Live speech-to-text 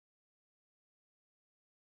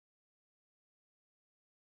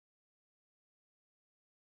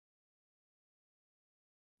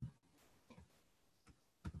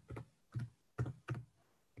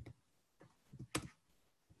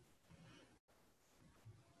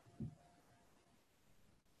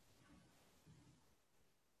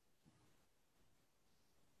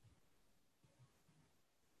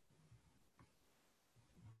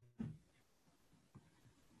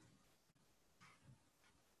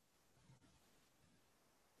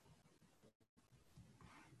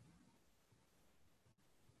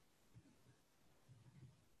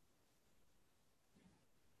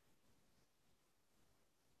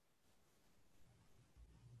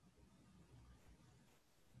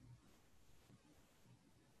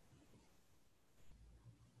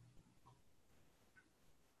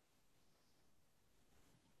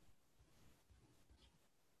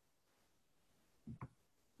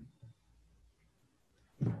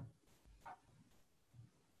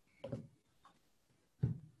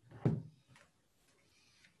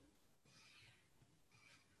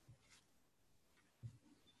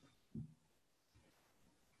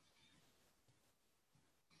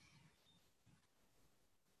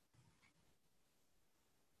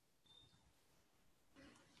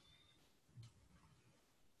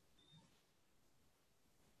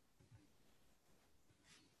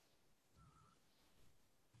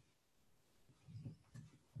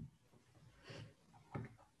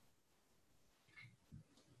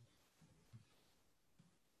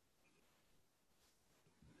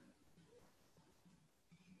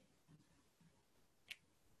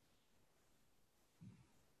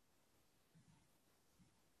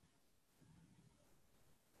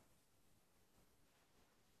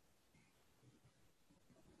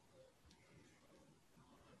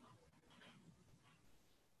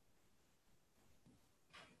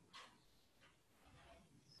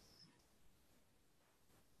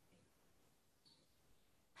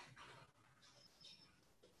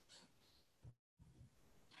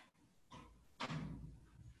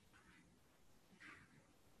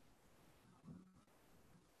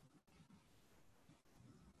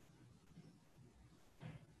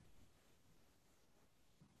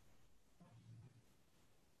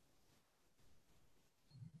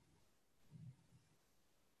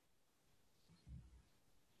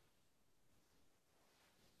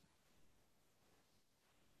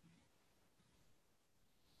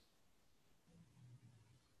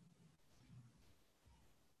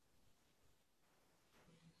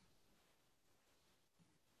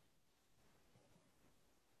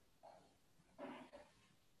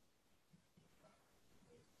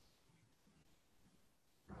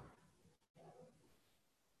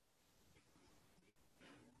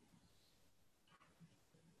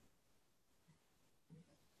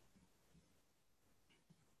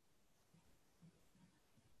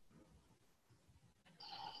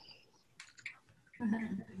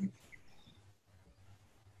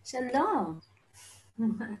Shalom.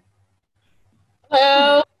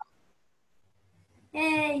 Hello,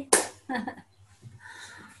 Hey.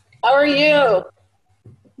 how are you?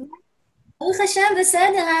 Baruch Hashem,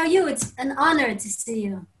 בסדר, how are you? It's an honor to see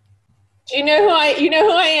you. Do you know who I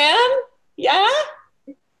am? Yeah?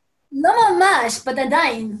 לא ממש, but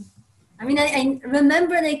עדיין. I mean, I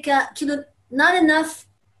remember like, כאילו, not enough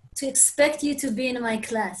to expect you to be in my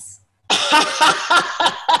class.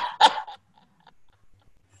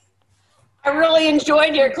 I really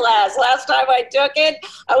enjoyed your class. Last time I took it,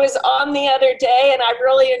 I was on the other day and I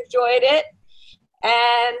really enjoyed it.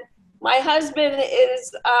 And my husband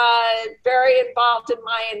is very involved in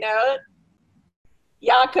Mayanot,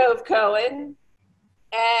 Yaakov Cohen,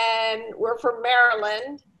 and we're from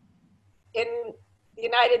Maryland in the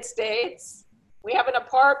United States. We have an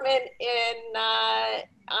apartment in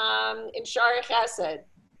Shari Chesed,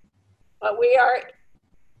 but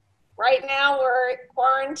right now we're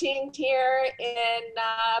quarantined here in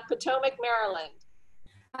Potomac, Maryland.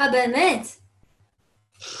 באמת?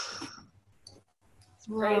 It's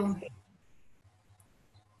crazy.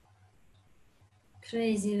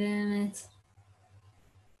 Crazy, באמת.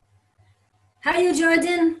 How are you,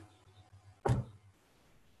 Jordan?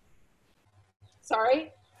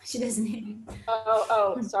 Sorry? She doesn't hear you.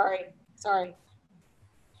 Oh, sorry. Baruch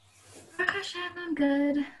Hashem, I'm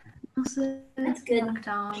good. Also, That's good. locked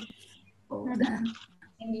on.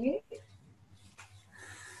 And you?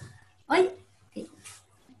 Oi. Okay.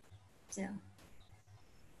 Here.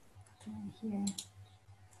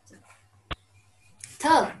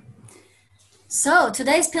 טוב. So,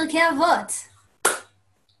 today's Pirkei Avot.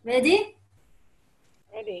 Ready?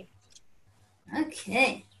 Ready?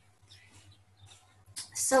 Okay.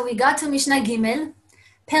 So we got to Mishnah Gimel.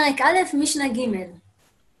 Perek Aleph, Mishnah Gimel.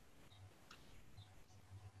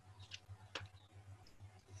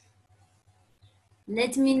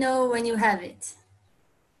 Let me know when you have it.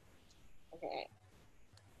 Okay.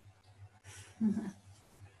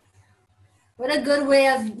 What a good way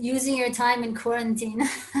of using your time in quarantine.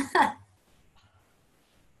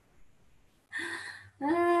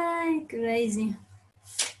 Ay, crazy.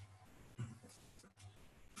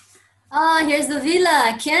 Oh, here's the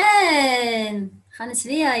villa. Ken.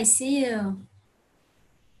 Hanesvia, I see you.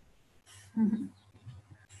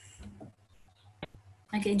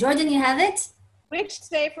 Okay, Jordan, you have it? Which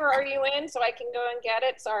sefer are you in so I can go and get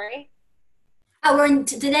it? Sorry.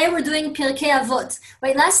 Today we're doing Pirkei Avot.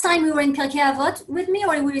 Wait, last time we were in Pirkei Avot with me,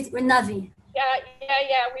 or we were Navi? Yeah.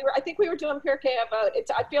 I think we were doing Pirkei Avot.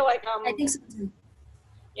 I feel like I think so too.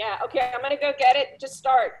 Yeah. Okay. I'm gonna go get it. Just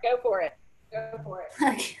start. Go for it.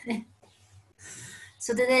 Okay.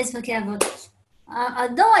 So today is Pirkei Avot.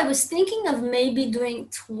 Although I was thinking of maybe doing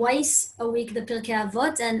twice a week the Pirkei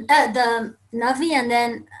Avot and the Navi, and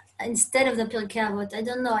then instead of the Pirkei Avot, I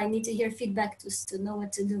don't know. I need to hear feedback to know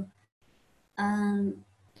what to do.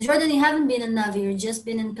 Jordan, you haven't been in Navi. You've just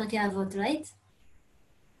been in Pirkei Avot, right?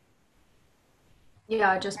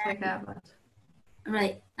 Yeah, just Pirkei Avot.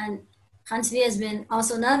 Right. And Hansvi has been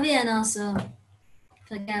also Navi and also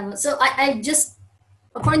Pirkei Avot. So I just,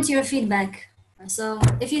 according to your feedback, so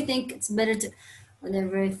if you think it's better to,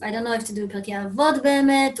 whatever, if I don't know if to do Pirkei Avot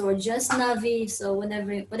Bemet or just Navi, so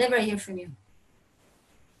whatever I hear from you.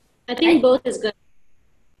 I think both is good.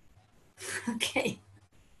 Okay.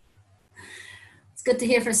 It's good to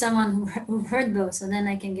hear from someone who heard both, so then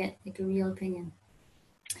I can get like a real opinion.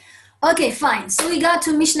 Okay, fine. So we got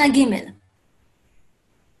to Mishnah Gimel.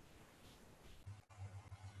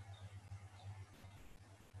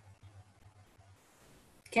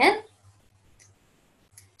 Okay?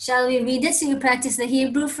 Shall we read it so you practice the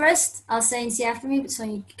Hebrew first? I'll say and see after me so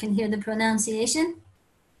you can hear the pronunciation.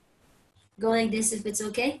 Go like this if it's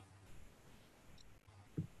okay.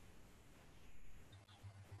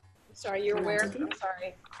 Sorry, you're where? I'm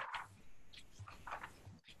sorry.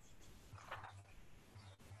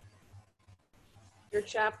 Your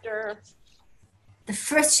chapter. The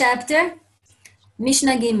first chapter,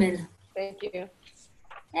 Mishnah Gimel. Thank you.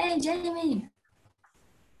 Hey, Jamie.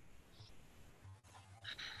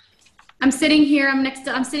 I'm sitting here. I'm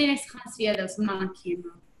sitting next to Hansvia though, so I'm not on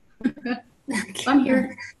camera. I'm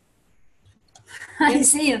here. I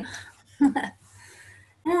see you.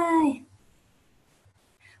 Hi.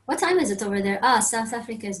 What time is it over there? South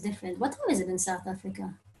Africa is different. What time is it in South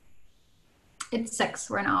Africa? It's 6.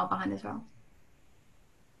 We're an hour behind Israel.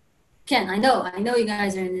 Ken, I know you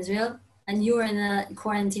guys are in Israel, and you are in a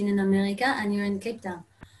quarantine in America, and you're in Cape Town.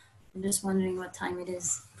 I'm just wondering what time it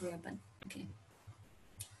is here, but okay.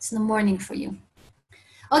 It's in the morning for you.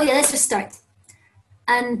 Okay, let's just start.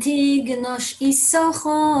 Antignosh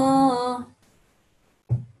isocho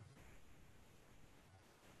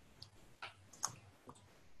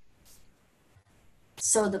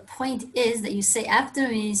So the point is that you say after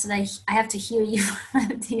me so that I have to hear you.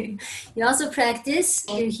 You also practice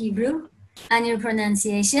your Hebrew and your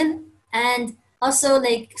pronunciation, and also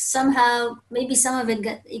like somehow maybe some of it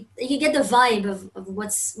you get the vibe of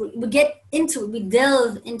what's we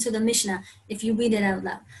delve into the Mishnah if you read it out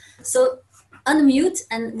loud. So unmute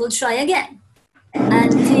and we'll try again.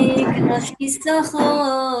 Antigno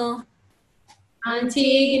Ishtacho.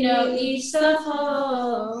 Antigno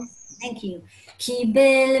Ishtacho. Thank you.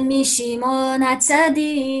 Kibel Mishimon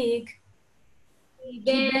Hatzadik.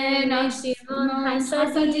 Kibel Shimon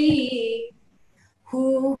HaTzadik.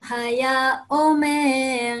 Hu Haya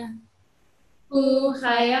Omer. Hu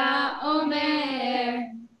Haya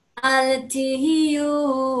Omer. Al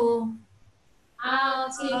Tihiyu. Al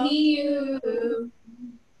Tihiyu.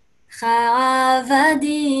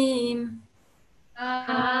 Chavadim.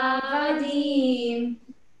 Avadim.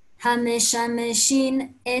 המשמשים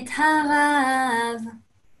את הרב.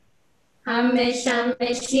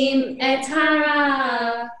 המשמשים את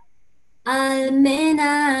הרב. על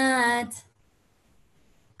מנת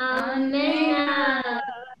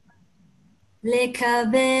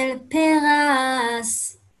לקבל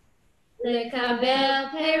פרס. לקבל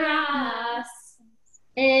פרס.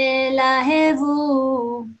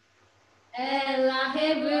 אלהבו.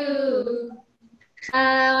 אלהבו.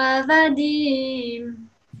 עבדים.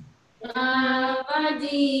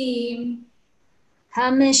 עבדים.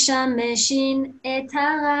 המשמשים את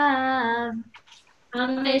הרב.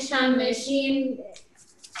 המשמשים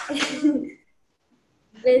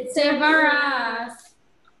בצברס.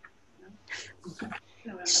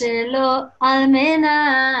 שלא על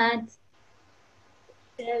מנת.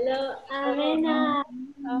 שלא על מנת.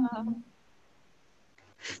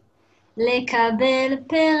 לקבל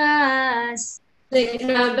פרס.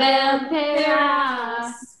 לקבל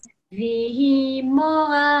פרס. והיא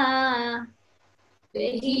מורה.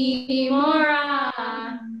 והיא מורה.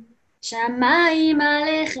 שמיים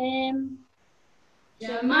עליכם.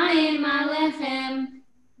 שמיים עליכם.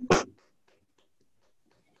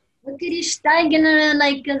 Look at you steigen around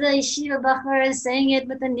like the yeshiva bachar is saying it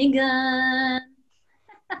with a niggun.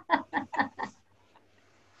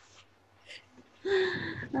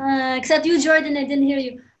 Except you, Jordan, I didn't hear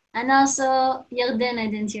you. And also Yarden, I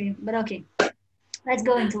didn't hear you. But okay, let's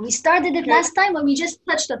go into it. We started it last time, but we just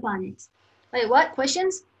touched upon it. Wait, what?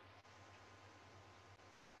 Questions?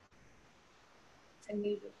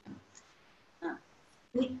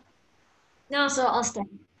 No, So I'll start.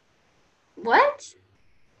 What?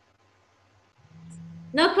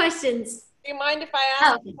 no questions. Do you mind if I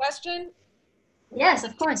ask okay. a question? Yes,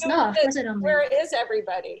 of course. No, of course I don't. Where is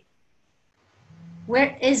everybody?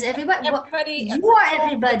 Where is everybody? Well, Everybody. you are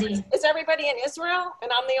everybody. Is everybody in Israel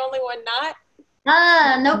and I'm the only one not?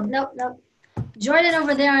 Nope. Jordan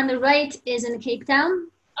over there on the right is in Cape Town.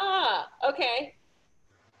 Ah, okay.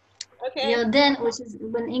 Okay. Yarden, which is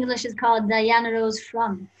when English is called Diana Rose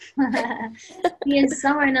from. He is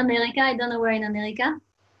somewhere in America. I don't know where in America.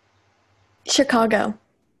 Chicago.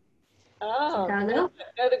 Oh. Chicago.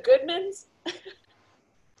 Know the Goodmans?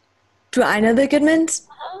 Do I know the Goodmans?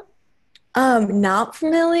 Uh-huh. Not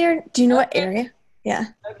familiar. Do you know what Okay. area? Yeah.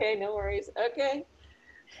 Okay, no worries. Okay.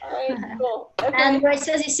 All right, cool. Okay. And where it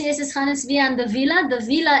says Yisrael Chanes Via and the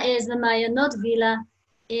villa is the Mayanot villa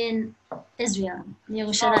in Israel,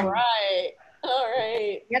 Yerushalayim. All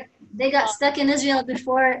right. Yep, they got stuck in Israel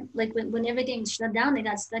before, like when everything shut down. They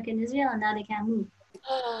got stuck in Israel, and now they can't move.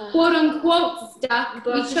 Quote unquote stuck. We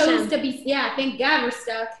Baruch chose Hashem. to be, yeah, thank God we're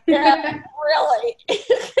stuck. Yeah, really.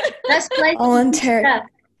 Best place. Voluntary. Yeah.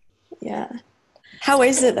 Yeah. How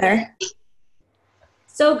is it there?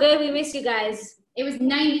 So good. We miss you guys. It was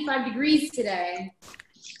 95 degrees today.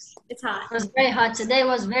 It's hot. It was very hot. Today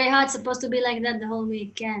was very hot. Supposed to be like that the whole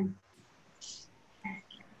weekend.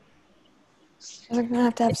 We're gonna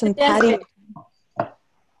have to have It's some a desert. patio.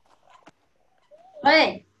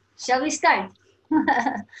 Okay, shall we start?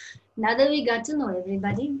 Now that we got to know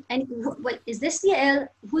everybody, and what is this Yael?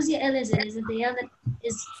 Whose Yael is it? Is it the Yael that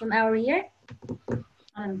is from our year?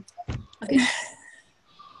 Okay.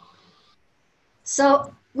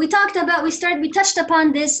 So we touched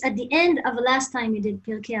upon this at the end of the last time we did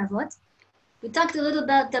Pirkei Avot. We talked a little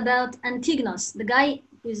bit about Antignos. The guy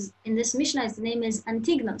who's in this Mishnah, his name is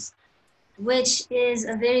Antignos, which is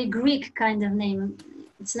a very Greek kind of name.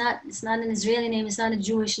 It's not an Israeli name. It's not a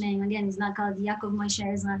Jewish name. Again, he's not called Yaakov Moshe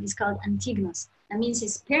Ezra. He's called Antignos. That means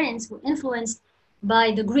his parents were influenced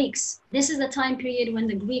by the Greeks. This is the time period when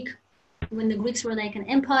the Greeks were like an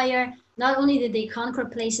empire. Not only did they conquer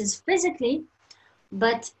places physically,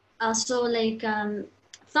 but also like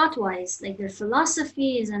thought-wise, like their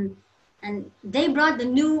philosophies, and they brought the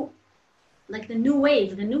new like the new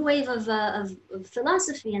wave of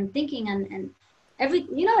philosophy and thinking and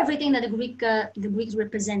everything that the Greeks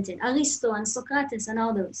represented, Aristo and Socrates and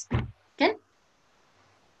all those.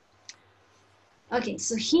 Okay,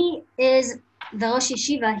 so he is the Rosh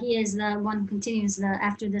Yeshiva. He is the one who continues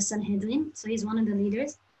after the Sanhedrin. So he's one of the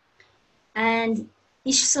leaders. And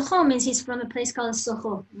Ish Socho means he's from a place called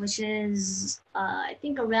Socho, which is, I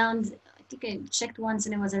think I checked once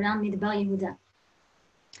and it was around Midbar Yehuda.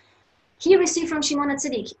 He received from Shimon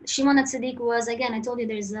HaTzadik. Shimon HaTzadik was, again, I told you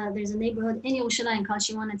there's a neighborhood in Yerushalayim called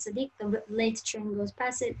Shimon HaTzadik. The late train goes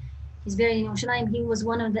past it. He's buried in Yerushalayim. He was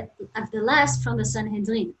one of the last from the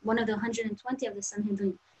Sanhedrin, one of the 120 of the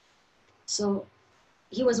Sanhedrin. So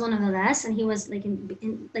he was one of the last, and he was like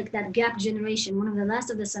in like that gap generation, one of the last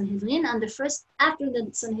of the Sanhedrin, and the first after the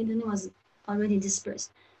Sanhedrin was already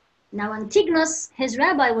dispersed. Now Antigonus, his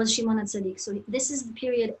rabbi was Shimon HaTzadik. So this is the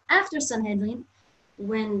period after Sanhedrin,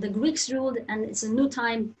 when the Greeks ruled, and it's a new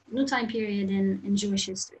time period in Jewish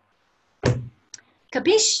history.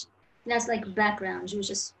 Capish? That's like background, Jewish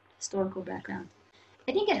historical background.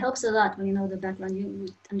 I think it helps a lot when you know the background. You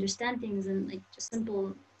understand things and like just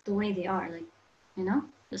simple the way they are, like, you know,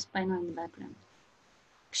 just by knowing the background.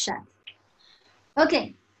 Pshat.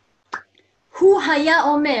 Okay. Hu haya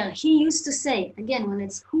omer. He used to say, again, when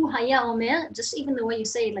it's hu haya omer, just even the way you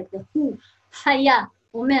say it, like the hu haya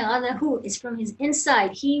omer, other hu is from his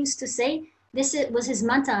inside. He used to say, this was his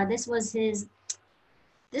mantra. This was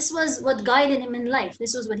what guided him in life.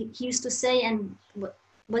 This was what he used to say and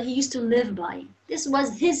what he used to live by. This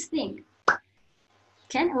was his thing.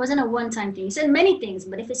 Okay? It wasn't a one-time thing. He said many things,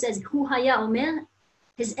 but if it says hu haya omer,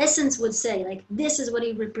 his essence would say, like, this is what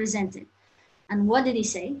he represented. And what did he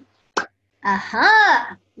say?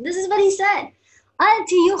 Aha! This is what he said. Al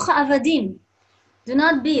tiyucha avadim. Do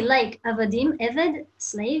not be like avadim, eved,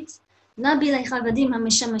 slaves. Do not be like avadim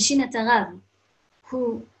hamishamashin et harav,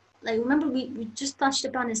 who, like, remember we just touched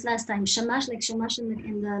upon this last time. Shamash, like Shamash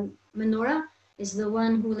in the menorah, is the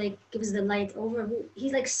one who like gives the light over.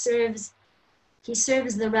 He like serves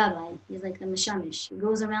the rabbi. He's like the mishamish. He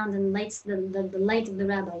goes around and lights the light of the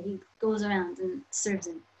rabbi. He goes around and serves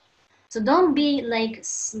him. So don't be like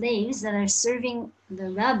slaves that are serving the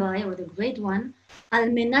rabbi or the great one, al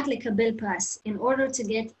menat lekabel pras, in order to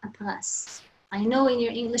get a pras. I know in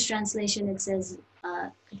your English translation it says, I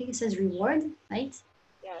think it says reward, right?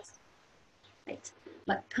 Yes. Right.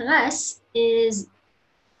 But pras is,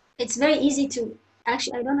 it's very easy to,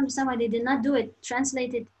 actually, I don't understand why they did not do it,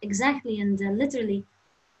 translate it exactly and literally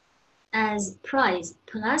as prize.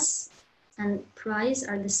 Pras and prize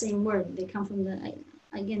are the same word. They come from the,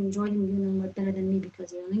 again, Jordan, you know more better than me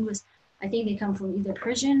because you're a linguist. I think they come from either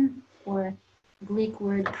Persian or Greek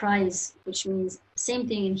word prize, which means same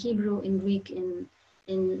thing in Hebrew, in Greek, in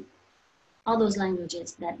all those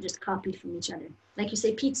languages that just copied from each other. Like you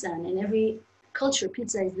say pizza, and in every culture,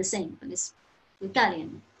 pizza is the same, but it's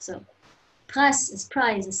Italian. So pras is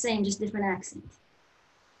prize, the same, just different accent.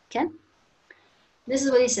 Okay? This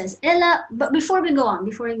is what he says. Ella, but before we go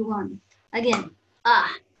on, again,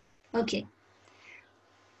 okay.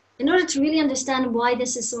 In order to really understand why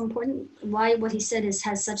this is so important, why what he said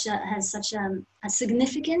has such a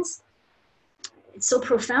significance, it's so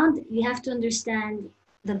profound, you have to understand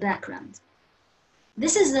the background.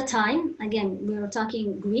 This is the time, again, we were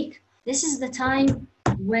talking Greek, this is the time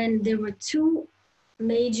when there were two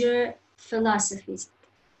major philosophies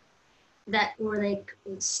that were like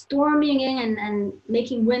storming in and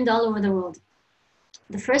making wind all over the world.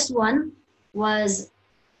 The first one was,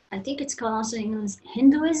 I think it's called also in English,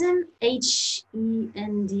 Hinduism, H-E-N-D-O.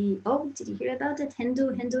 Did you hear about it?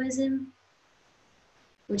 Hinduism,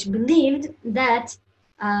 which believed that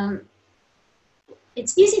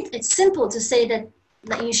it's simple to say that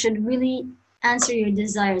you should really answer your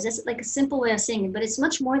desires. That's like a simple way of saying it, but it's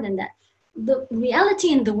much more than that. The reality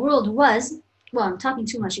in the world was, well, I'm talking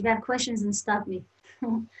too much. If you have questions, then stop me.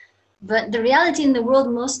 But the reality in the world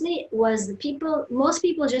mostly was most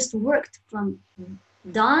people just worked from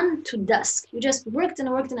dawn to dusk. You just worked and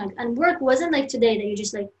worked and worked. And work wasn't like today that you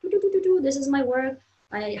just like, this is my work.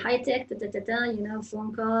 I high-tech,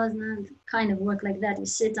 phone calls, kind of work like that. You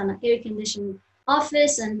sit on an air-conditioned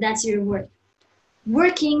office and that's your work.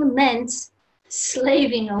 Working meant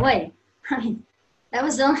slaving away. I mean, that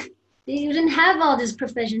was you didn't have all these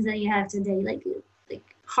professions that you have today, like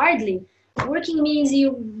hardly. Working means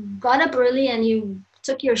you got up early and you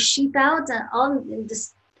took your sheep out all in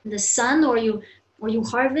the sun, or you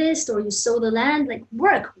harvest, or you sow the land, like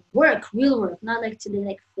work, real work, not like today,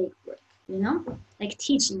 like fake work, like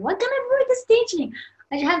teaching. What kind of work is teaching?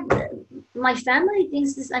 I have, my family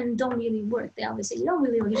thinks this, I don't really work. They always say, you don't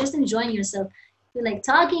really work, you're just enjoying yourself. We like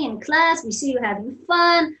talking in class. We see you having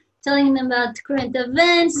fun, telling them about current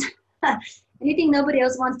events. Anything nobody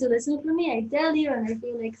else wants to listen from me, I tell you, and I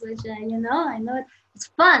feel like such a, I know it's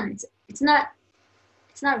fun. It's not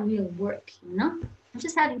real work, I'm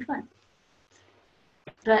just having fun.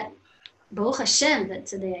 But Baruch Hashem that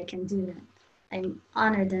today I can do that. I'm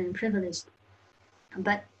honored and privileged.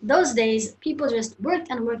 But those days, people just worked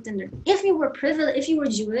and worked and worked. If you were privileged, if you were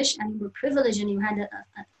Jewish and you were privileged and you had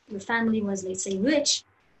your family was, let's say, rich,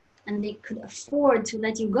 and they could afford to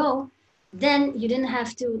let you go, then you didn't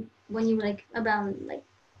have to, when you were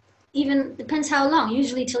even depends how long.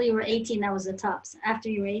 Usually till you were 18, that was the tops. After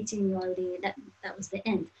you were 18, you already that was the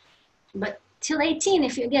end. But till 18,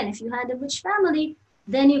 if you had a rich family,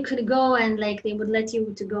 then you could go and they would let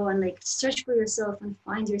you to go and search for yourself and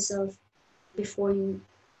find yourself before you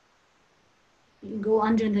go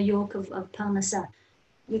under the yoke of Parnasah.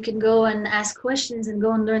 You can go and ask questions and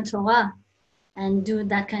go and learn Torah and do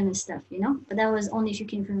that kind of stuff, But that was only if you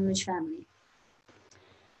came from a rich family.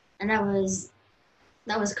 And that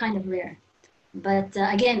was kind of rare. But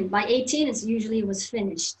again, by 18, it usually was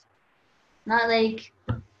finished. Not unlike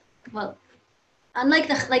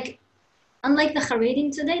the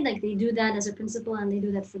Haredim today, they do that as a principle and they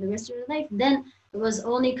do that for the rest of their life. Then it was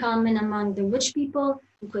only common among the rich people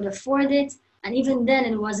who could afford it. And even then,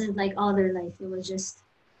 it wasn't all their life. It was just,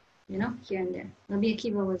 here and there. Rabbi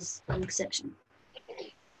Akiva was an exception.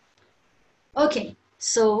 Okay,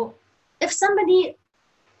 so if somebody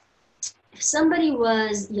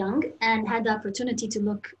was young and had the opportunity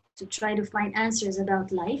to try to find answers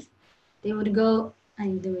about life, they would go,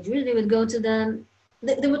 and they would go to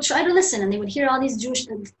they would try to listen, and they would hear all these Jewish,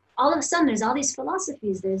 all of a sudden there's all these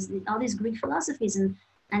philosophies, there's all these Greek philosophies, and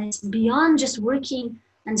it's beyond just working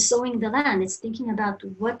and sowing the land. It's thinking about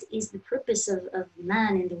what is the purpose of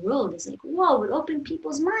man in the world. It's whoa, it opened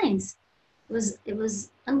people's minds. It was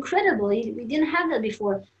incredible. We didn't have that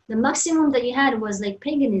before. The maximum that you had was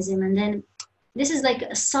paganism, and then this is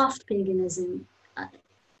a soft paganism.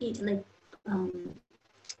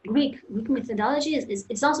 Greek methodology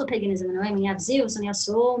is also paganism in a way. I mean, you have Zeus and you have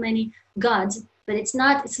so many gods, but it's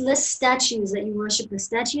less statues that you worship the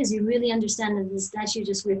statues. You really understand that the statues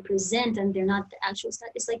just represent and they're not the actual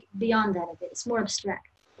statues. It's beyond that a bit. It's more abstract.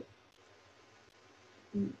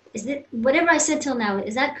 Is it whatever I said till now?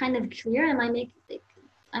 Is that kind of clear? Am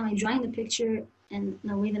I drawing the picture in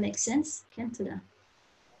a way that makes sense?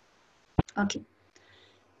 Okay.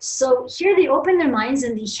 So here they open their minds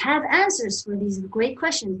and they have answers for these great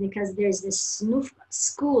questions, because there's this new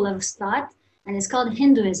school of thought, and it's called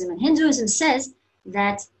Hinduism. And Hinduism says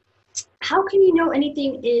that how can you know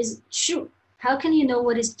anything is true? How can you know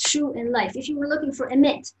what is true in life? If you were looking for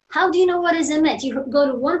emet, how do you know what is emet? You go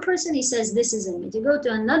to one person, he says this is emet. You go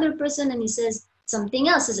to another person and he says something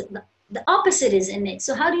else. The opposite is emet.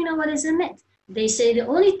 So how do you know what is emet? They say the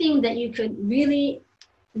only thing that you could really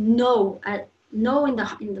know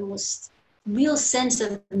in the most real sense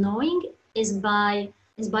of knowing is by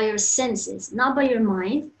your senses, not by your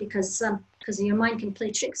mind, because your mind can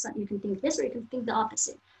play tricks. You can think this or you can think the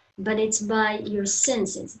opposite, but it's by your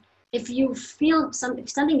senses. If you feel if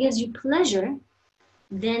something gives you pleasure,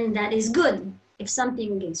 then that is good. If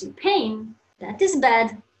something gives you pain, that is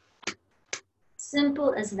bad.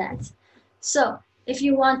 Simple as that. So if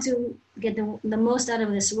you want to get the most out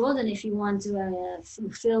of this world, and if you want to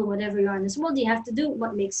fulfill whatever you are in this world, you have to do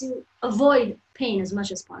what makes you avoid pain as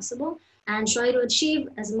much as possible and try to achieve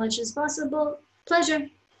as much as possible pleasure.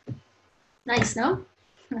 Nice, no?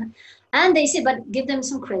 And they say, but give them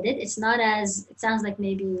some credit. It's not as, it sounds like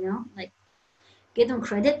maybe, give them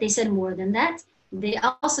credit. They said more than that. They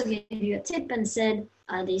also gave you a tip and said,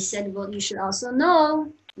 well, you should also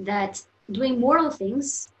know that doing moral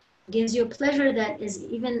things gives you a pleasure that is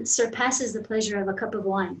even surpasses the pleasure of a cup of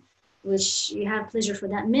wine, which you have pleasure for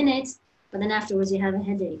that minute, but then afterwards you have a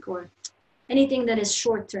headache, or anything that is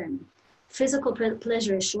short term. Physical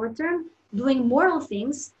pleasure is short term. Doing moral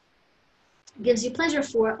things gives you pleasure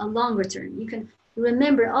for a longer term. You can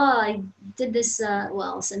remember, I did this,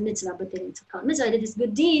 it's a mitzvah, but they didn't call it mitzvah. I did this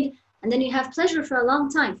good deed, and then you have pleasure for a long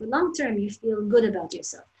time. For long term, you feel good about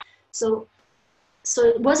yourself. So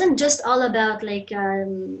it wasn't just all about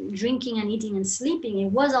drinking and eating and sleeping.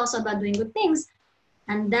 It was also about doing good things.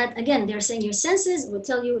 And that, again, they're saying your senses will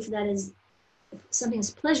tell you if something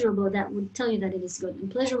is pleasurable, that would tell you that it is good.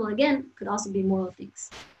 And pleasurable, again, could also be moral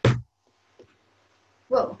things.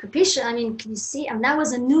 Whoa, capisha, can you see? And that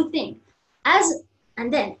was a new thing. As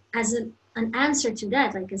an answer to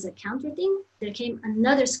that, as a counter thing, there came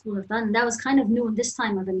another school of thought, and that was kind of new in this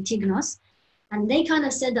time of Antignos. And they kind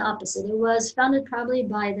of said the opposite. It was founded probably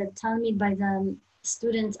by the Talmud, by the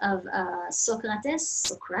student of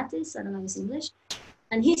Socrates, I don't know his English,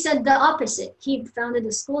 and he said the opposite. He founded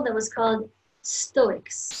a school that was called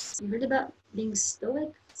Stoics. You heard about being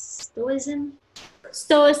Stoic? Stoicism?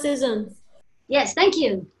 Stoicism. Yes, thank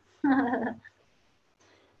you.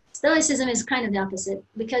 Stoicism is kind of the opposite,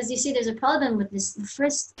 because you see there's a problem with this. The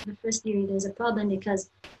first theory, there's a problem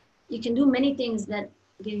because you can do many things that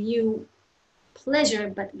give you pleasure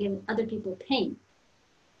but give other people pain.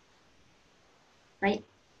 Right?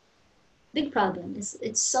 Big problem.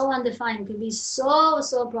 It's so undefined. It could be so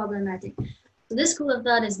problematic. So this school of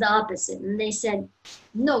thought is the opposite. And they said,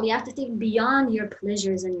 no, you have to think beyond your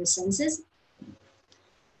pleasures and your senses.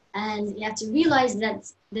 And you have to realize that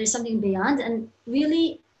there's something beyond. And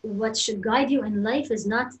really, what should guide you in life is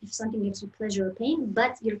not if something gives you pleasure or pain,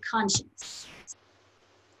 but your conscience.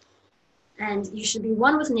 And you should be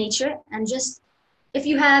one with nature. And just if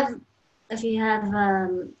you have what's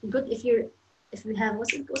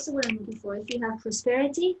the word I'm looking for? If you have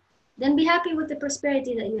prosperity, then be happy with the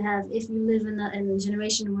prosperity that you have. If you live in a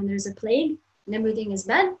generation when there's a plague and everything is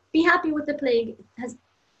bad, be happy with the plague. It has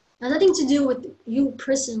nothing to do with you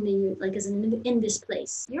personally, like as in this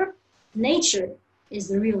place. Your nature is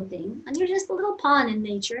the real thing, and you're just a little pawn in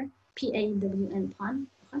nature. P-A-W-N, pawn.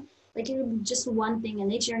 Like you're just one thing in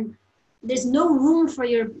nature, and there's no room for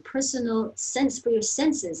your personal sense, for your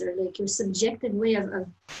senses, or like your subjective way of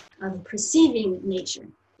perceiving nature.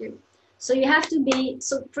 So you have to be,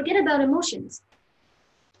 so forget about emotions.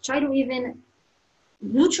 Try to even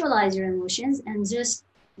neutralize your emotions and just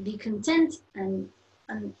be content and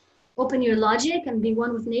open your logic and be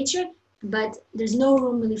one with nature, but there's no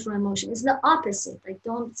room really for emotion. It's the opposite. Like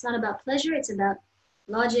it's not about pleasure, it's about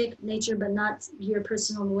logic, nature, but not your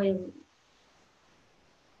personal way of.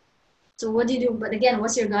 So what do you do? But again,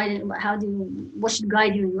 what's your guidance? What should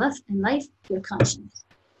guide you in life? Your conscience.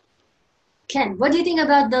 Ken, what do you think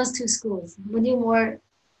about those two schools? What do you more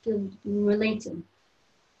feel you relate to?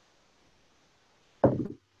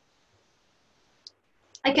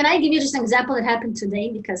 Can I give you just an example that happened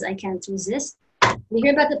today because I can't resist? You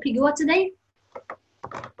hear about the pigua today?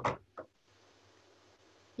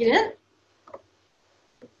 You did?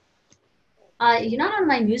 You're not on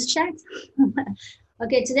my news chat?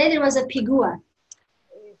 Okay, today there was a pigua.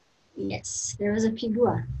 Yes, there was a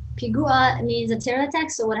pigua. Pigua means a terror attack.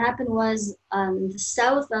 So what happened was the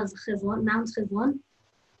south of Hebron, Mount Hebron,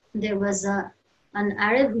 there was an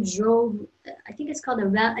Arab who drove, I think it's called a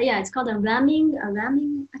ramming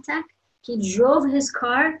attack. He drove his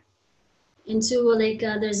car into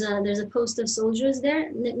there's a post of soldiers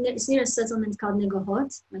there. It's near a settlement called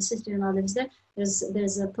Negohot. My sister-in-law lives there.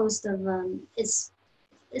 There's a post of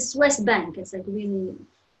it's West Bank. It's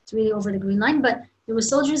really over the green line. But there were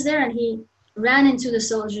soldiers there, and he ran into the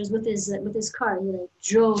soldiers with his car. He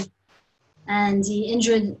drove, and he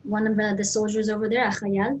injured one of the soldiers over there, a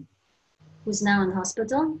Khayal, who's now in the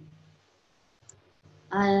hospital.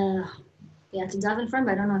 We have to daven for him,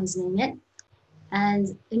 but I don't know his name yet.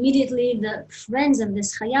 And immediately the friends of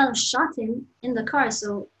this Khayal shot him in the car,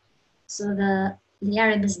 so the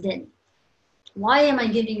Arab is dead. Why am I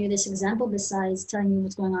giving you this example besides telling you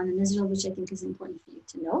what's going on in Israel, which I think is important for you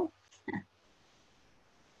to know?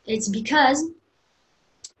 It's because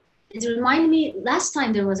it reminded me, last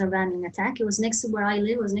time there was a ramming attack, it was next to where I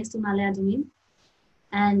live, it was next to Ma'ale Adumim.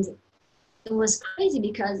 And it was crazy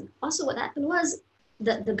because also what happened was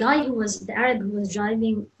the guy the Arab who was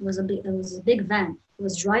driving it was a big van. He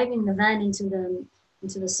was driving the van into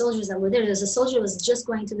the soldiers that were there. There's a soldier who was just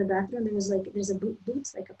going to the bathroom. There's a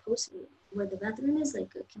booth, like a post where the bathroom is,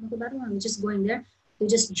 like a chemical bathroom. And just going there, they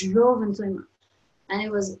just drove into him. And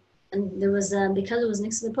there was because it was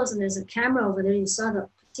next to the post, and there's a camera over there. You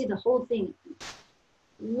see the whole thing.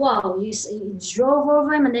 Wow! He drove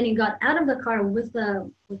over him, and then he got out of the car with a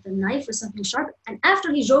knife or something sharp. And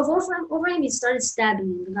after he drove over him, he started stabbing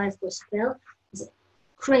him. The guy, of course, fell. It's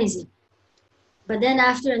crazy. But then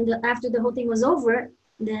after the whole thing was over,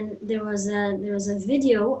 then there was a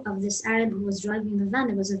video of this Arab who was driving the van.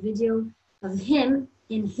 There was a video of him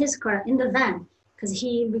in his car in the van, because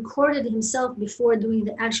he recorded himself before doing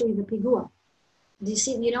the pigua. Did you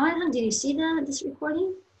see? Did you see this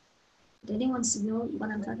recording? Did anyone know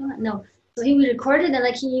what I'm talking about? No. So he recorded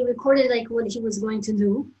what he was going to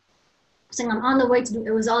do. Saying, I'm on the way to do.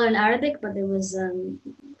 It was all in Arabic, but it was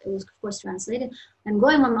of course translated. I'm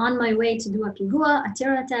on my way to do a pigua, a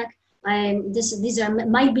terror attack. These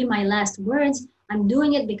might be my last words. I'm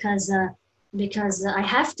doing it because I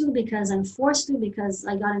have to, because I'm forced to, because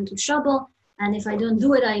I got into trouble. And if I don't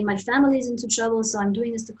do it, my family is into trouble. So I'm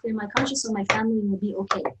doing this to clear my conscience, so my family will be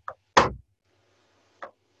okay.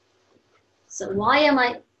 So why am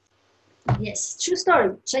I? Yes, true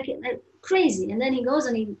story. Check it. Like, crazy. And then he goes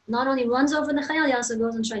and he not only runs over the chayal, he also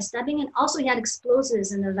goes and tries stabbing it. Also, he had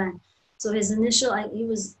explosives in the van. So his initial, he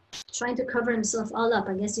was trying to cover himself all up.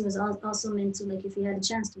 I guess he was also meant to, like, if he had a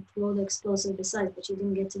chance to throw the explosive beside, but he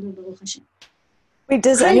didn't get to do Baruch Hashem. Wait,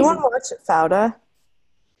 does Crazy. anyone watch Fauda?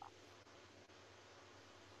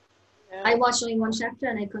 I watched only one chapter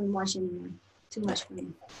and I couldn't watch anymore. Too much for me.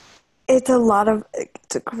 It's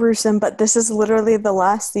gruesome, but this is literally the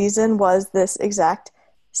last season was this exact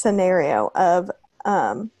scenario of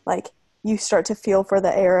like you start to feel for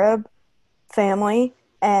the Arab family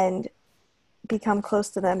and become close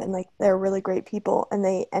to them, and like they're really great people, and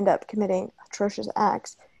they end up committing atrocious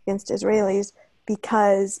acts against Israelis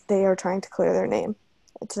because they are trying to clear their name.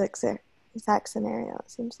 It's like the exact scenario,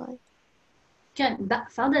 it seems like. Yeah,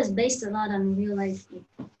 Fauda is based a lot on real life.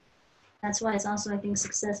 That's why it's also, I think,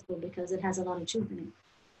 successful, because it has a lot of truth in it.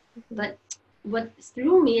 But what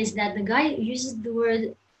threw me is that the guy uses the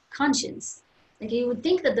word conscience. Like, you would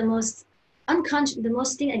think that the most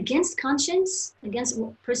thing against conscience, against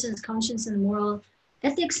a person's conscience and moral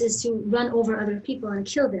ethics, is to run over other people and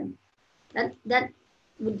kill them. That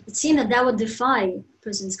would seem that would defy a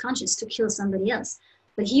person's conscience to kill somebody else.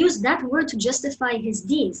 But he used that word to justify his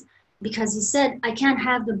deeds, because he said, I can't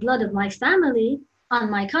have the blood of my family on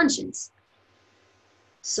my conscience.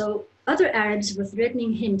 So other Arabs were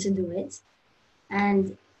threatening him to do it.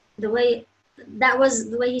 And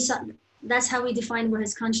he saw, that's how he defined where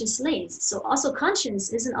his conscience lays. So also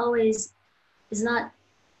conscience is not,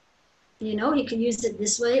 he could use it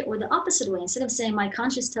this way or the opposite way. Instead of saying, my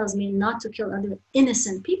conscience tells me not to kill other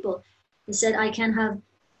innocent people, he said,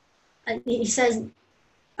 he says,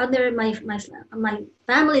 my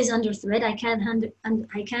family is under threat. I can't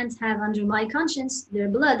have under my conscience their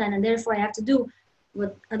blood, and therefore I have to do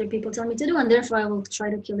what other people tell me to do, and therefore I will try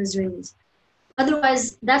to kill Israelis.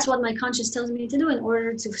 Otherwise, that's what my conscience tells me to do in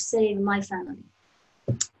order to save my family.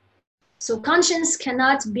 So conscience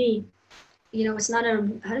cannot be, it's not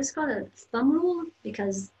a thumb rule,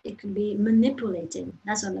 because it could be manipulated.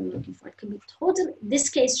 That's what I'm looking for. It could be totally. This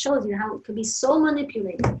case shows you how it could be so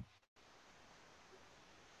manipulated.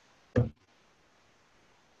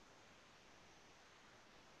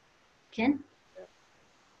 Ken?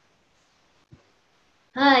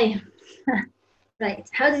 Hi. Right.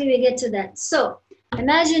 How did we get to that? So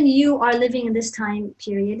imagine you are living in this time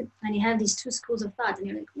period and you have these two schools of thought, and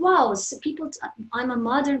you're like, wow, so I'm a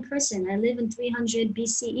modern person. I live in 300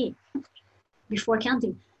 BCE, before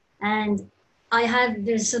counting. And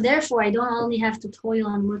so therefore I don't only have to toil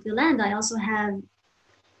and work the land, I also have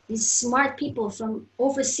these smart people from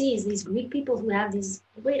overseas, these Greek people who have these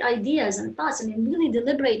great ideas and thoughts, and they really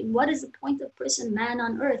deliberate what is the point of man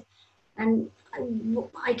on earth. And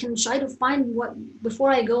I can try to find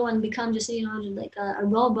before I go and become just, like a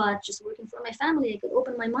robot just working for my family, I could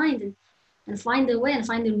open my mind and find the way and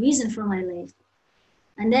find the reason for my life.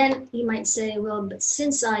 And then he might say, well, but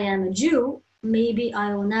since I am a Jew, maybe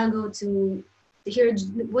I will now go to hear,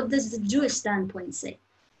 what does the Jewish standpoint say?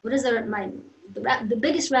 What is the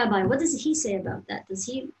biggest rabbi, what does he say about that?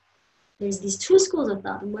 There's these two schools of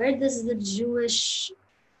thought. Where does the Jewish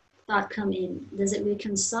thought come in? Does it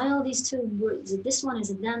reconcile these two words? Is it this one? Is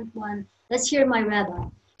it that one? Let's hear my rabbi.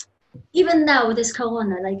 Even now with this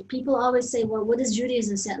corona, like people always say, well, what does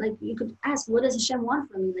Judaism say? Like you could ask, what does Hashem want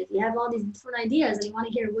from me? Like you have all these different ideas and you want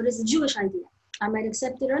to hear, what is the Jewish idea? I might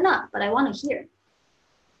accept it or not, but I want to hear.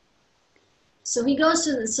 So he goes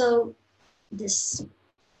to this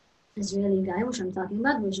Israeli guy, which I'm talking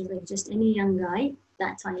about, which is like just any young guy,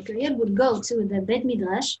 that time period, would go to the Bet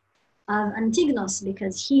Midrash of Antignos,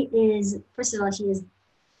 because he is, first of all, he is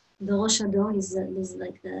the Rosh Hador, he's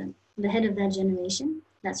like the head of that generation.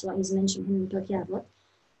 That's why he's mentioned him in Pirkei Avot.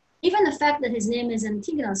 Even the fact that his name is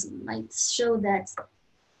Antignos might show that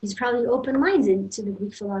he's probably open-minded to the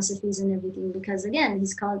Greek philosophies and everything, because again,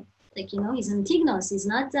 he's called, he's Antignos, he's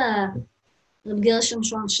not Reb Gershom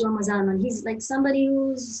Shlomo Zalman. He's like somebody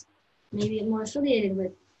who's maybe more affiliated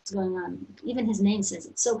with what's going on. Even his name says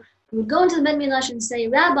it. So we would go into the Bet Midrash and say,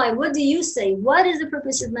 Rabbi, what do you say? What is the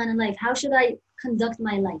purpose of man in life? How should I conduct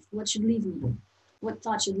my life? What should lead me? What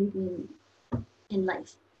thought should lead me in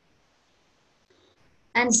life?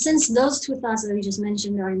 And since those two thoughts that we just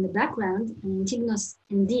mentioned are in the background, and Antignos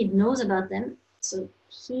indeed knows about them, so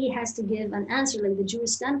he has to give an answer, like the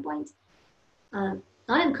Jewish standpoint, not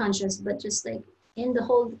in contrast, but just like in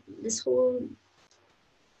this whole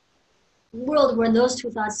world where those two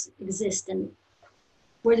thoughts exist, and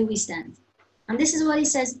where do we stand? And this is what he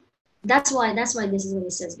says. That's why this is what he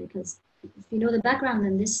says, because if you know the background,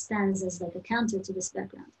 then this stands as like a counter to this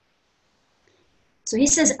background. So he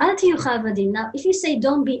says, Al tiyu cha'avadim. Now, if you say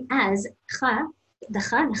don't be as cha, the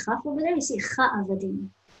chaf over there, you see cha'avadim.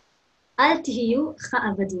 Al tiyu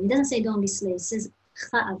cha'avadim. It doesn't say don't be slaves. It says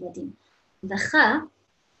cha'avadim. The cha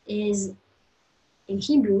is, in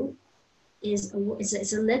Hebrew, it's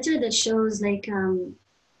a letter that shows like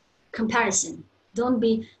comparison. Don't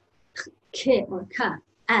be ke or ka,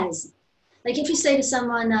 as. Like if you say to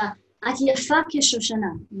someone, At yafa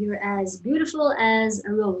ke-shoshana, you're as beautiful as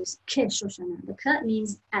a rose, ke-shoshana. The ka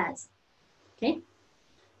means as. Okay?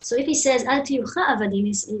 So if he says, Al tiyu cha'avadim,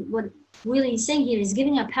 what really he's saying here is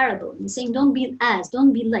giving a parable. He's saying, don't be as,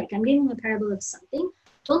 don't be like. I'm giving a parable of something.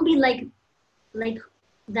 Don't be like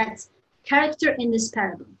that character in this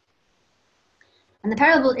parable. And the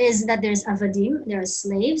parable is that there's avadim, there are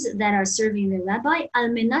slaves that are serving the rabbi, al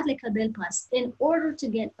menat lekabel pras, in order to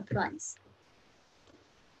get a prize.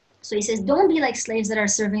 So he says, don't be like slaves that are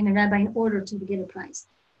serving the rabbi in order to get a prize.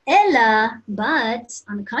 Ella, but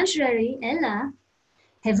on the contrary, ella,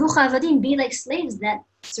 hevu chavadim, be like slaves that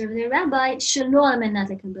serve the rabbi, shelo al menat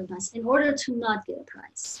lekabel pras, in order to not get a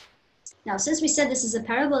prize. Now, since we said this is a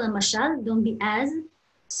parable and mashal, don't be as,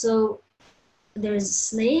 so there's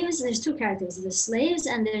slaves, there's two characters, there's slaves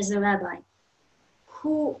and there's a rabbi.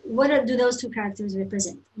 What do those two characters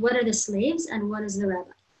represent? What are the slaves and what is the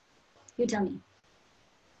rabbi? You tell me.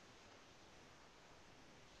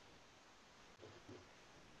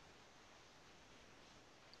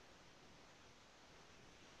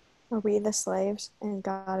 Are we the slaves and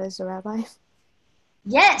God is the rabbi?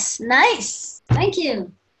 Yes, nice. Thank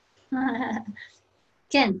you.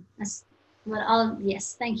 Ken, that's what all,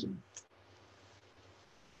 yes, thank you.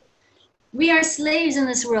 We are slaves in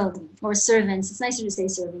this world, or servants. It's nicer to say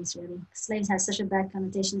servants, really. Slaves has such a bad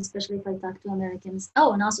connotation, especially if I talk to Americans.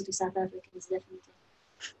 Oh, and also to South Africans, definitely.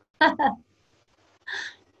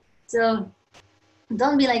 So,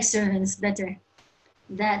 don't be like servants, better.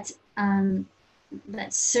 That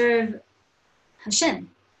serve Hashem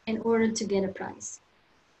in order to get a prize.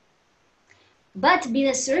 But be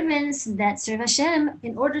the servants that serve Hashem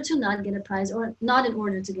in order to not get a prize, or not in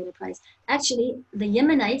order to get a prize. Actually, the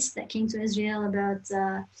Yemenites that came to Israel about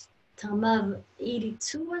Tamav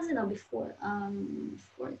 82, was it? Or before?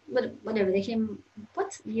 Whatever, they came,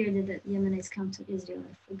 what year did the Yemenites come to Israel?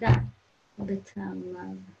 I forgot. But I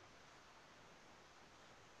don't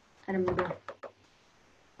remember.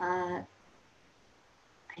 I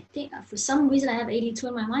think, for some reason, I have 82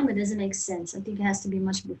 in my mind, but it doesn't make sense. I think it has to be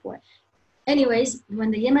much before. Anyways, when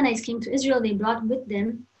the Yemenites came to Israel, they brought with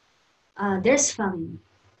them their Sfarim.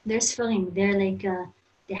 They're like,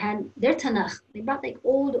 they had their Tanakh. They brought like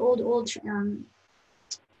old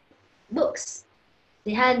books.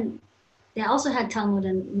 They also had Talmud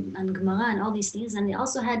and Gemara and all these things, and they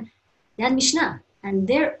had Mishnah. And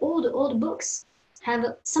their old books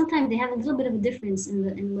sometimes they have a little bit of a difference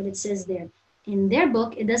in what it says there. In their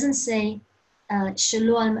book, it doesn't say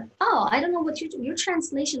Shalom. Oh, I don't know what your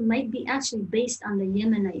translation might be actually based on the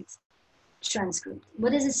Yemenite transcript.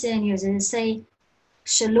 What does it say in yours? Does it say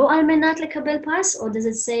Shelo al menat lekabel pas, or does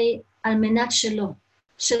it say al menat shelo?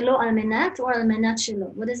 Shelo al menat or al menat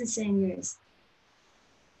shelo? What does it say in yours?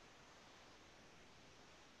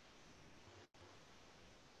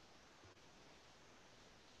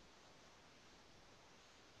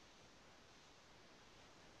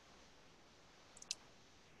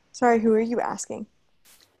 Sorry, who are you asking?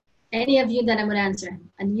 Any of you that I would answer.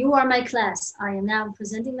 And you are my class. I am now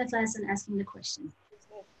presenting the class and asking the question.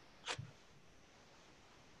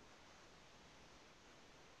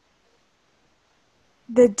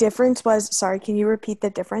 The difference was, sorry, can you repeat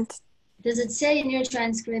the difference? Does it say in your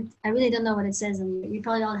transcript, I really don't know what it says in you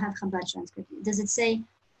probably all have Chabad transcript. Does it say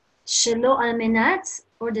Shelo al menat,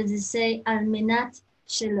 or does it say al menat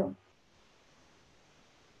shelo?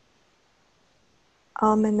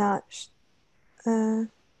 Al menat. Al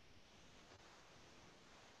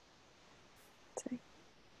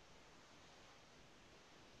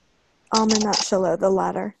menat shelo, the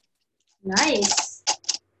latter. Nice.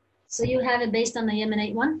 So you have it based on the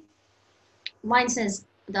Yemenite one? Mine says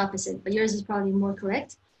the opposite, but yours is probably more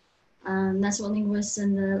correct. That's what linguists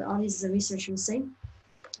and all these researchers say,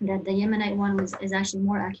 that the Yemenite one is actually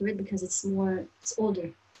more accurate because it's older.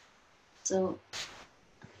 So,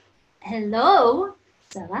 hello,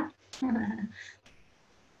 Sarah.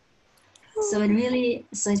 So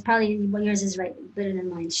it's probably what yours is right, better than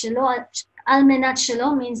mine. Shelo al menat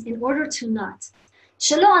shelo means in order to not.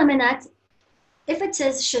 Shelo al menat, if it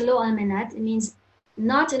says shelo al menat, it means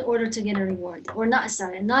not in order to get a reward, or not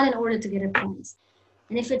in order to get a prize.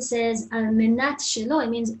 And if it says al menat shelo, it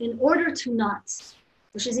means in order to not,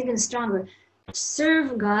 which is even stronger.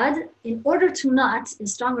 serve God in order to not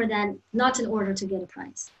is stronger than not in order to get a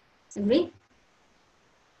prize. Agree?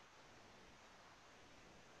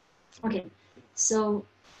 Okay, so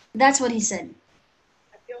that's what he said.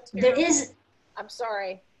 I feel There terrible. is, I'm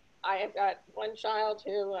sorry. I have got one child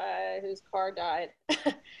whose car died.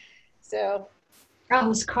 So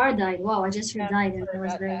whose car died. Wow, I just heard died, and I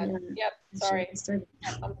was very, Yep, sorry. disturbed.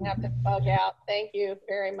 I'm gonna have to bug out. Thank you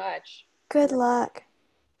very much. Good luck.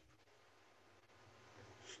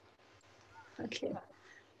 Okay.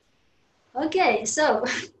 Okay, so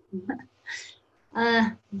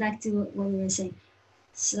back to what we were saying.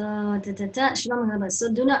 So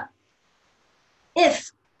so do not.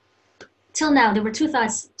 If till now there were two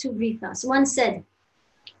thoughts, two Greek thoughts. One said,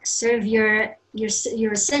 serve your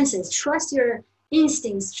senses, trust your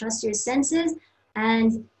instincts, trust your senses,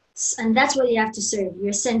 and that's what you have to serve,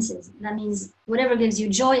 your senses. That means whatever gives you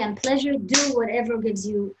joy and pleasure, do whatever gives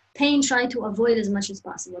you pain, try to avoid as much as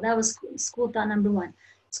possible. That was school thought number one.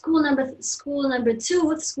 School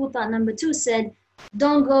thought number two said,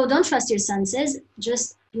 don't trust your senses,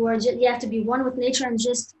 you have to be one with nature and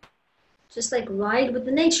just like ride with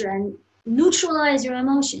the nature and neutralize your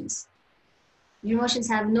emotions. Your emotions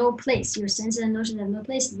have no place. Your senses and emotions have no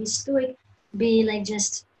place. Be stoic. Be like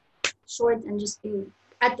just short and just be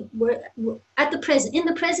at the present, in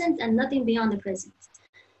the present, and nothing beyond the present.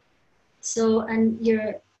 So, and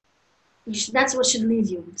that's what should lead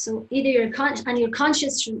you. So either your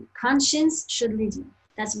conscience should lead you.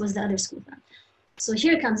 That was the other school thought. So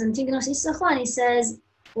here comes Antigonos Isachon. He says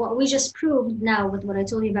what we just proved now with what I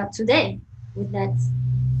told you about today, with that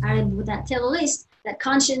terrorist, that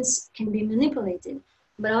conscience can be manipulated,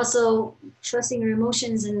 but also trusting your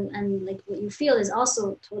emotions and like what you feel is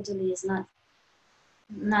also totally is not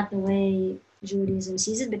the way Judaism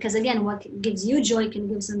sees it, because again, what gives you joy can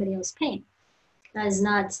give somebody else pain.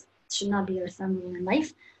 That should not be your thumb rule in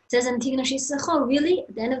life. It says really,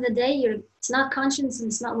 at the end of the day, it's not conscience and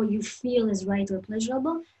it's not what you feel is right or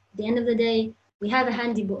pleasurable. At the end of the day, we have a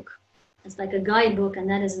handy book. It's like a guidebook, and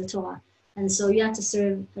that is the Torah. And so you have to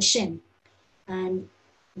serve Hashem. And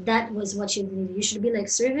that was what you should be like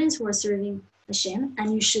servants who are serving Hashem,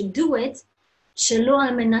 and you should do it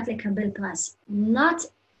not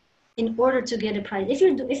in order to get a prize. If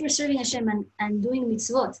you're serving Hashem and doing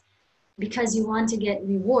mitzvot because you want to get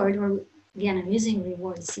reward, or again, I'm using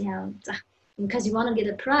reward, see how, because you want to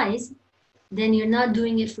get a prize, then you're not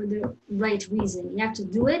doing it for the right reason. You have to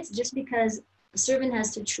do it just because a servant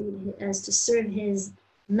has to serve his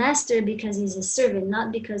master because he's a servant,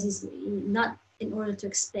 not because he's not in order to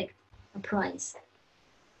expect a prize.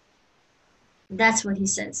 That's what he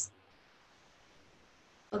says.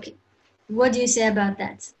 Okay, what do you say about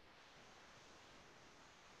that?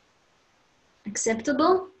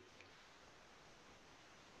 Acceptable?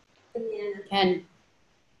 10.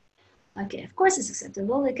 Okay, of course it's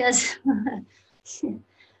acceptable because,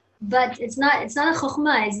 but it's not a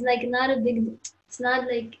chokhmah. It's like not a big. It's not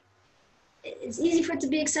like. It's easy for it to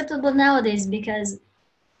be acceptable nowadays because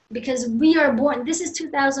we are born. This is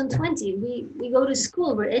 2020. We go to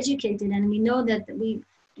school. We're educated, and we know that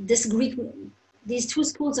these two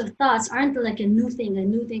schools of thoughts aren't like a new thing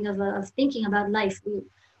of thinking about life.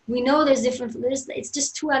 We know there's it's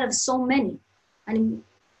just two out of so many, and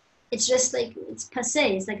it's just like it's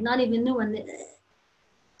passé. It's like not even new, and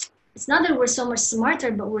it's not that we're so much smarter,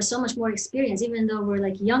 but we're so much more experienced. Even though we're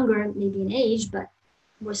like younger, maybe in age, but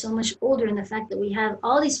we're so much older in the fact that we have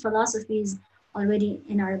all these philosophies already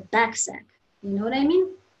in our backsack. You know what I mean?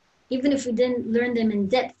 Even if we didn't learn them in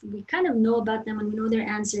depth, we kind of know about them and we know their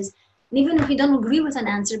answers. And even if we don't agree with an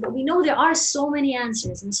answer, but we know there are so many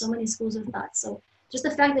answers and so many schools of thought. So just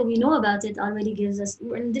the fact that we know about it already gives us,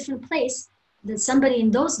 we're in a different place than somebody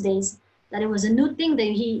in those days, that it was a new thing, that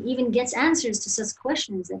he even gets answers to such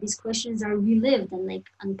questions, that these questions are relived and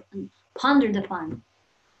like and pondered upon.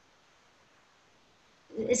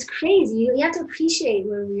 It's crazy. You have to appreciate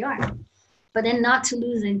where we are, but then not to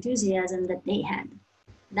lose the enthusiasm that they had.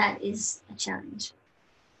 That is a challenge.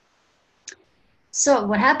 So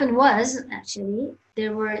what happened was, actually,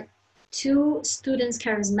 there were two students,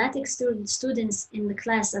 charismatic students in the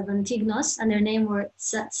class of Antignos, and their name were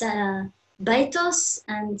Baitos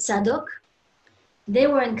and Tzadok. They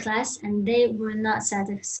were in class and they were not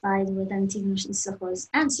satisfied with Antignos Issacho's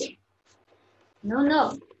answer.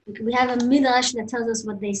 No. We have a midrash that tells us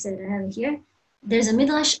what they said. I have it here. There's a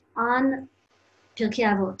midrash on Pirkei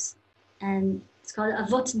Avot, and it's called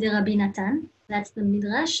Avot de Rabbi Natan. That's the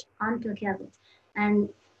midrash on Pirkei Avot. And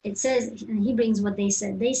it says, and he brings what they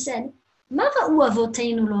said. They said, how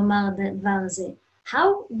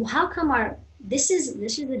come this is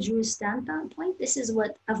the Jewish standpoint. This is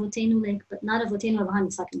what Avotenu, like, but not Avotenu Abraham,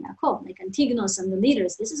 Yitzchak, and Yaakov, like Antigonos and the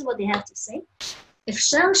leaders. This is what they have to say.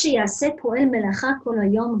 אפשר שיעשה פועל מלאכה כל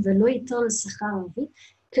היום ולא ייטול שכר ערבי?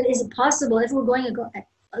 Is it possible, if we're going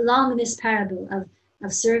along this parable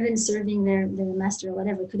of servants serving their master or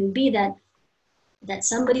whatever, could it be that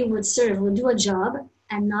somebody would do a job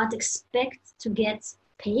and not expect to get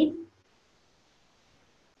paid?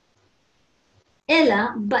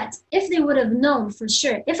 Ella, but if they would have known for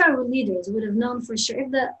sure, if our leaders would have known for sure,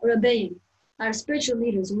 if the Rabbeim, our spiritual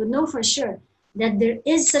leaders, would know for sure that there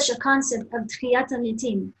is such a concept of Tchiyat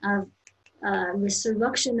HaMetim, of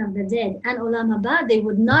resurrection of the dead, and Olam Haba, they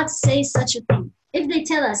would not say such a thing. If they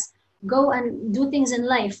tell us, go and do things in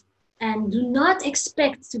life and do not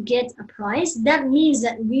expect to get a prize, that means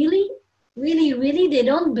that really, really, really, they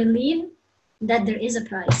don't believe that there is a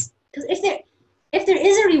prize. Because if there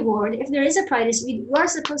is a reward, if there is a prize, we are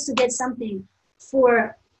supposed to get something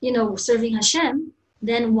for, serving Hashem,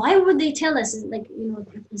 then why would they tell us, like,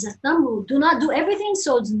 as a thumb rule, do not do everything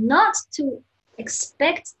so as not to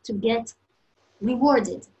expect to get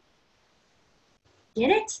rewarded? Get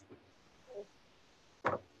it?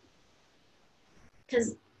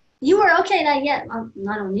 Because you were okay,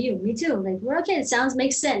 not only you, me too, like, we're okay, it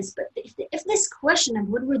makes sense, but if this question of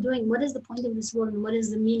what we're doing, what is the point of this world, and what is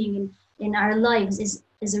the meaning in our lives is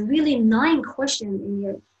a really gnawing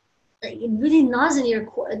question it really gnaws in your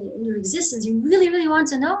existence, you really, really want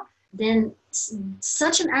to know, then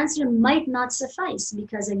such an answer might not suffice,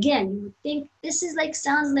 because again, you would think this is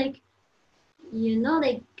sounds like,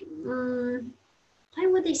 why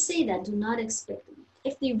would they say that? Do not expect them.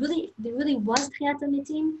 If there really was Tchiyat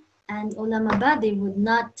HaMetim and Olam Haba, they would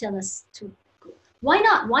not tell us to go. Why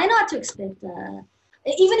not? Why not to expect?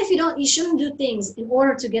 Even if you shouldn't do things in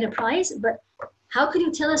order to get a prize, but how could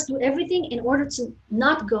you tell us do everything in order to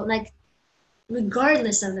not go,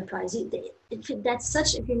 regardless of the prize? If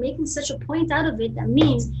you're making such a point out of it, that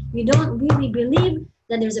means you don't really believe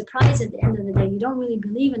that there's a prize at the end of the day. You don't really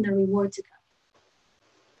believe in the reward to come.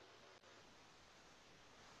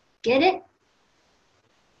 Get it?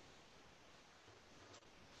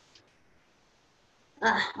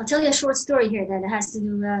 I'll tell you a short story here that has to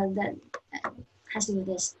do with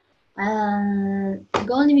this.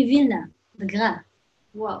 Gaon Vilna, the Gra.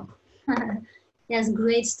 Whoa. He has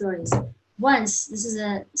great stories. Once, this is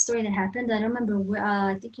a story that happened, I don't remember where,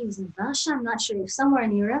 I think he was in Varsha, I'm not sure, somewhere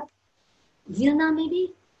in Europe. Vilna,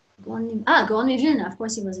 maybe? Gaon Vilna, of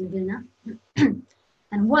course he was in Vilna.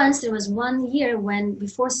 And once, there was one year when,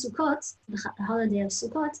 before Sukkot, the holiday of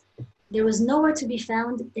Sukkot, there was nowhere to be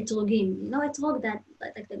found etrogim. You know etrog, that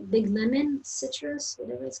big lemon, citrus,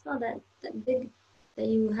 whatever it's called, that big, that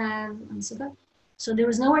you have on Sukkot. So there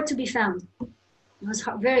was nowhere to be found. It was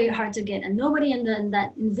very hard to get, and nobody in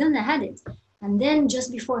Vilna had it. And then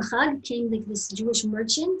just before Chag came this Jewish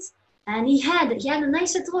merchant, and he had a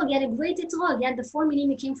nice etrog, he had a great etrog. He had the 4 minim,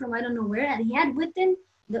 he came from I don't know where, and he had with him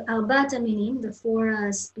the arbat minim, the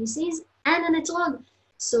 4 species, and an etrog.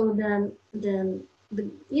 So the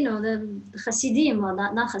Hasidim, well,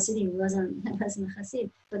 not Hasidim, it wasn't a Hasid,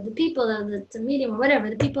 but the people of the Talmidim or whatever,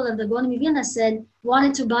 the people of the Gaon Vilna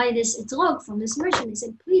wanted to buy this etrog from this merchant. They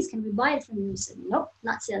said, please, can we buy it from you? He said, nope,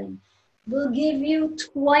 not selling. We'll give you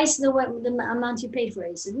twice the amount you paid for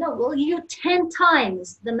it. He said, no, we'll give you 10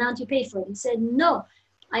 times the amount you paid for it. He said, no,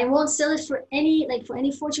 I won't sell it for any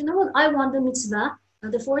fortune in the world. I want the mitzvah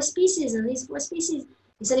of the 4 species, of these 4 species.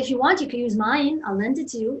 He said, if you want, you can use mine. I'll lend it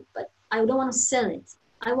to you, but I don't want to sell it.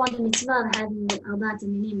 I want the mitzvah of having the arbat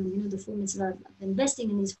minim, the full mitzvah of investing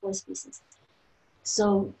in these 4 species.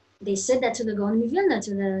 So they said that to the Gaon Vilna,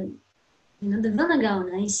 to the Vilna Gaon,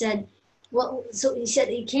 and he said, he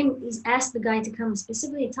asked the guy to come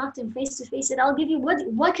specifically, talk to him face to face, said, I'll give you,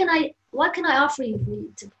 what can I offer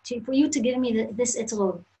you for you to give me this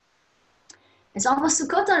etrog? It's almost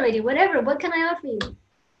Sukkot already, whatever, what can I offer you?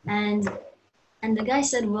 And the guy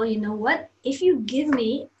said, well, you know what? If you give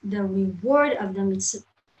me the reward of the mitzvah,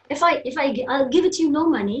 I'll give it to you no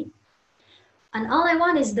money, and all I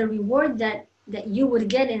want is the reward that you would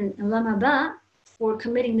get in Olam Haba for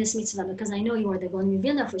committing this mitzvah, because I know you are the Gaon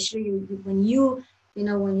Vilna for sure. When you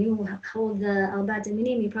hold the arbat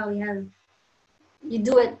minim, you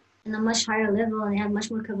do it in a much higher level and you have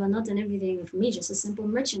much more kavanot and everything. For me, just a simple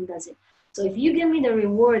merchant does it. So if you give me the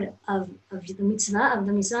reward of the mitzvah of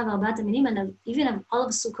arbat minim, and even of all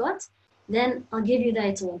of Sukkot, then I'll give you the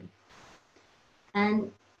etrog.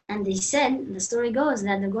 And they said, the story goes,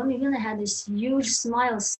 that the Gaon Vilna had this huge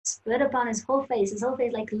smile spread upon his whole face. His whole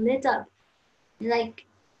face lit up.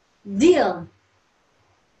 Deal.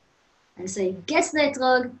 And so he gets the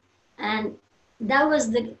etrog, and that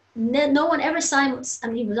was no one ever saw him. I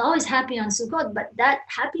mean, he was always happy on Sukkot, but that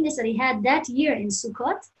happiness that he had that year in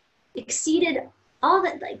Sukkot exceeded all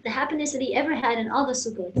that, like the happiness that he ever had in all the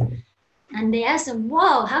Sukkot. And they asked him,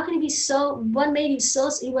 wow, how can he be so, what made you so,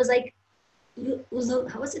 he was like,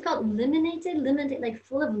 what's it called? Limited, like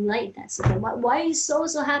full of light. That's it. Why are you so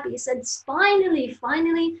happy? He said,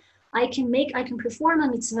 finally, I can perform a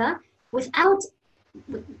mitzvah without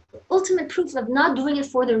ultimate proof of not doing it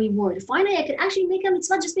for the reward. Finally, I could actually make a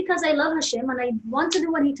mitzvah just because I love Hashem and I want to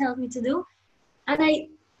do what He tells me to do,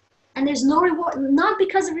 and there's no reward, not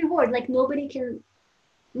because of reward. Like nobody can,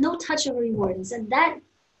 no touch of a reward. And said that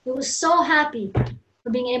he was so happy for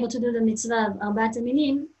being able to do the mitzvah of Arbat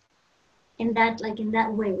Minim in that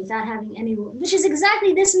way, without having any, which is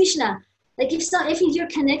exactly this Mishnah. Like if you're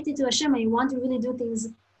connected to Hashem and you want to really do things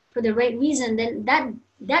for the right reason, then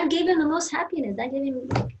that gave him the most happiness. That gave him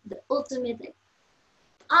like the ultimate,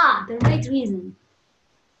 the right reason.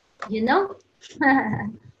 You know?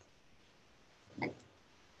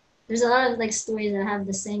 There's a lot of like stories that have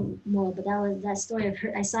the same moral, but that story I've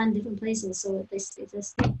heard, I saw in different places, so it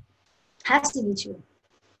just has to be true.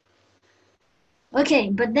 Okay,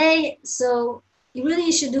 but so you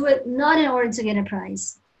really should do it not in order to get a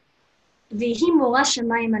prize. If you do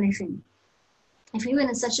it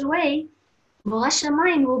in such a way, Mora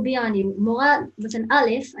Shamayim will be on you. Mora with an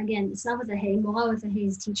Aleph, again, it's not with a Hey. Mora with a Hey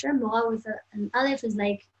is teacher. Mora with an Aleph is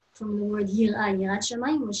like from the word Yirah, Yirat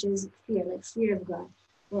Shamayim, which is fear, like fear of God.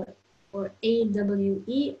 Or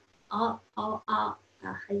A-W-E, I don't know how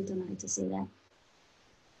to say that.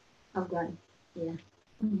 Of God, yeah.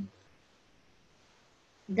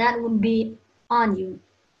 That would be on you.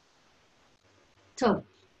 So,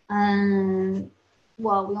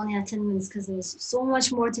 well, we only have 10 minutes because there's so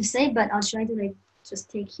much more to say, but I'll try to just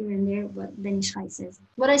take here and there what Ben Ishchai says.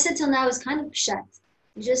 What I said till now is kind of pshat.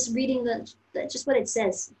 Just reading just what it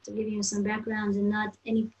says to give you some background and not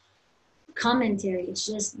any commentary. It's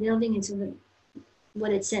just delving into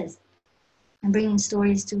what it says and bringing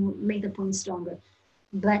stories to make the point stronger.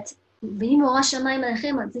 But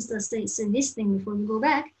at least let's say this thing before we go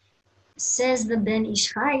back. Says the Ben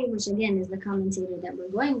Ishchai, which again is the commentator that we're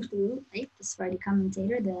going through, right? The Sephardi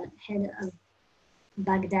commentator, the head of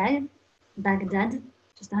Baghdad,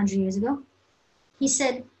 just 100 years ago. He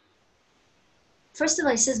said, first of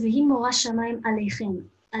all, he says, "V'hi mora shamayim alechem."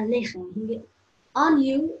 On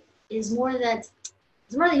you is more that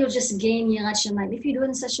you'll just gain Yirat Shamayim. If you do it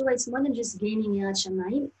in such a way, it's more than just gaining Yirat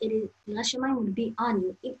Shamayim. Yirat Shamayim would be on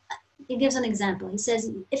you. He gives an example. He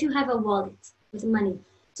says, if you have a wallet with money,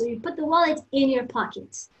 so you put the wallet in your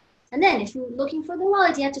pocket. And then if you're looking for the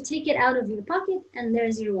wallet, you have to take it out of your pocket and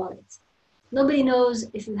there's your wallet. Nobody knows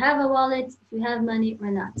if you have a wallet, if you have money or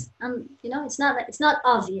not. It's not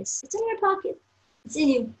obvious. It's in your pocket. It's in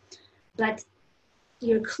you. But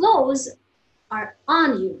your clothes are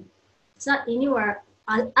on you. It's not in you or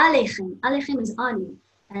alechem. Alechem is on you.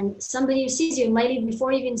 And somebody who sees you, maybe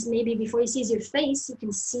before he sees your face, you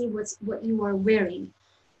can see what you are wearing.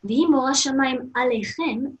 The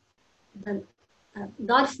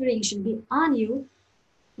God-fearing should be on you,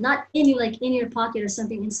 not in you, like in your pocket or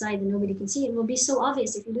something inside that nobody can see. It will be so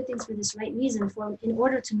obvious if you do things for this right reason, in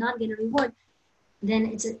order to not get a reward. Then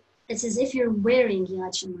it's as if you're wearing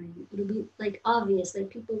Yirat Shamayim. It'll be like obvious, like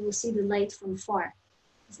people will see the light from far.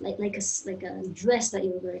 It's like a dress that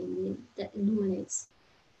you're wearing that illuminates.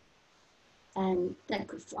 And that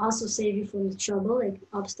could also save you from trouble, like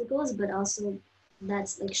obstacles, but also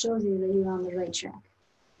that's like shows you that you're on the right track.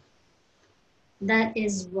 That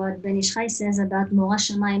is what Ben Ishchai says about Mora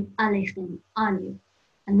Shamayim Alechem, on you.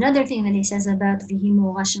 Another thing that he says about V'hi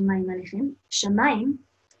Mora Shamayim Alechem, Shamayim,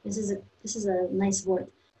 this is a nice word.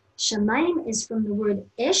 Shamayim is from the word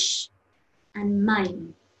Ish and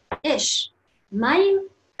Mayim. Ish, Mayim,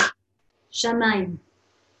 Shamayim.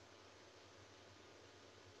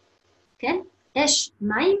 Okay? Ish,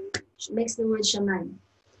 Mayim makes the word Shamayim.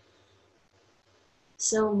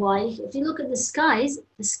 So why? If you look at the skies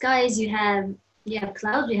you have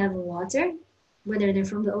clouds, you have water, whether they're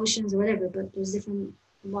from the oceans or whatever, but there's different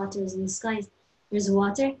waters in the skies. There's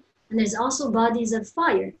water, and there's also bodies of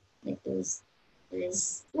fire. Like there's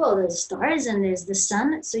stars and there's the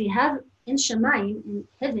sun. So you have in Shamayim, in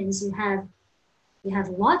heavens, you have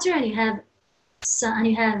water and you have sun and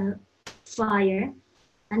you have fire,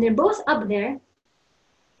 and they're both up there.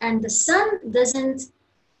 And the sun doesn't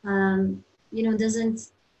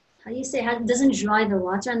doesn't dry the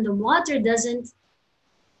water, and the water doesn't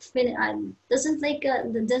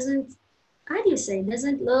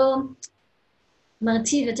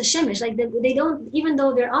martiv et hashemesh, like they don't, even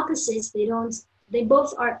though they're opposites, they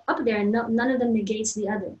both are up there and none of them negates the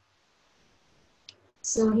other.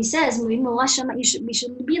 So he says, we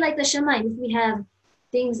should be like the Shamayim. If we have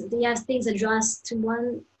things that draw us to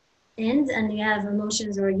one end, and we have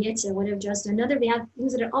emotions or yetzer, whatever draws to another. We have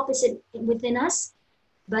things that are opposite within us,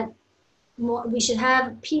 but we should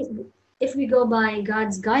have peace. If we go by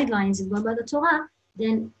God's guidelines and go by the Torah,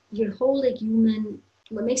 then your whole human,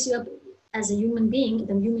 what makes you up as a human being,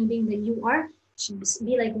 the human being that you are, should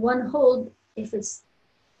be like one whole. If it's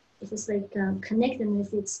connected, and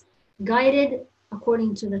if it's guided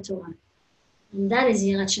according to the Torah, and that is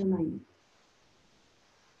Yirat Shamayim.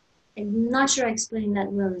 I'm not sure I explained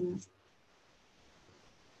that well enough.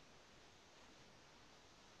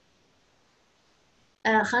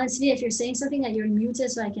 Chansvi, if you're saying something, you're muted,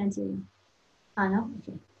 so I can't hear you. No?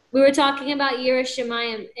 Okay. We were talking about Yirat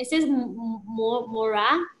Shamayim. It says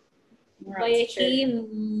Morah.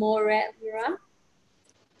 Vayehi Morah.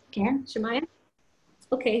 Okay. Shamayim.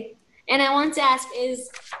 Okay. And I want to ask, is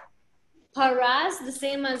Paras the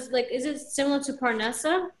same as, is it similar to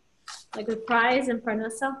Parnasa? Like with prize and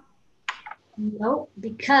Parnasa? No,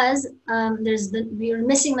 because we are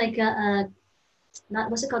missing not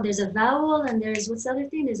what's it called? There's a vowel and there's what's the other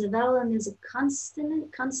thing? There's a vowel and there's a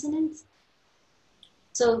consonant.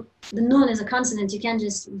 So the nun is a consonant. You can't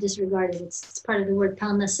just disregard it. It's part of the word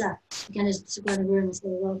parnasa. You can't just disregard the word and say,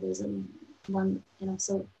 well, there's one,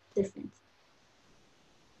 so different.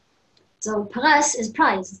 So paras is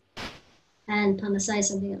prize, and parnasa is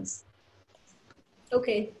something else.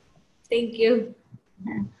 Okay, thank you.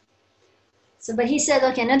 Yeah. So, but he said,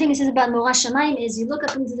 okay, another thing he says about Morah Shamayim is you look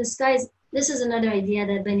up into the skies. This is another idea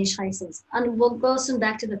that Ben Ish Chai says. And we'll go soon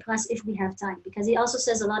back to the pras if we have time, because he also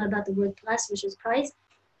says a lot about the word pras, which is prize.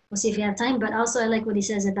 We'll see if we have time, but also I like what he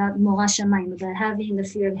says about Morah Shamayim, about having the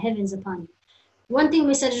fear of heavens upon you. One thing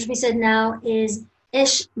we said now is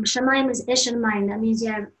Esh, Shamayim is Esh and Mayim. That means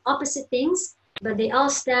you have opposite things, but they all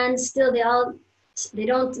stand still, they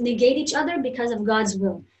don't negate each other because of God's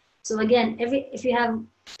will. So again, if you have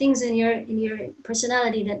things in your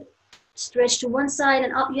personality that stretch to one side,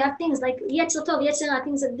 and you have things like Yetzer Tov, Yetzer Ra,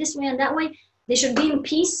 things like this way and that way, they should be in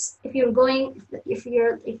peace. If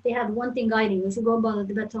they have one thing guiding you, if you go by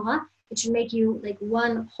the Torah, it should make you like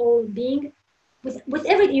one whole being with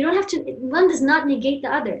everything. You don't have to, one does not negate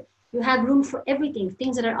the other. You have room for everything,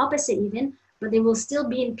 things that are opposite even, but they will still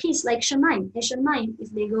be in peace, like Shamayim, Shamayim,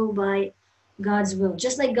 if they go by God's will.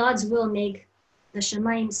 Just like God's will make the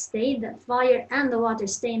Shamayim stay, the fire and the water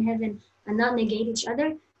stay in heaven and not negate each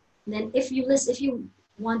other. Then if you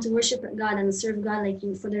want to worship God and serve God like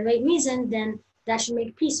you for the right reason, then that should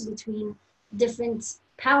make peace between different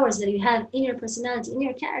powers that you have in your personality, in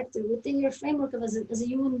your character, within your framework of as a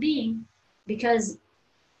human being, because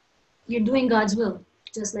you're doing God's will,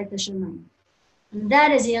 just like the Shamayim. And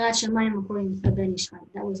that is Yirat Shamayim according to the Ben Ish Chai.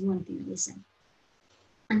 That was one thing that he said.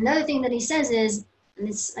 Another thing that he says is,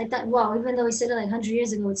 and I thought, wow, even though he said it like 100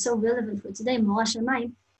 years ago, it's so relevant for today, Morah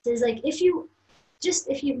Shamayim. It's like if you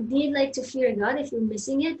need like to fear God, if you're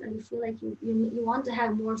missing it and you feel like you want to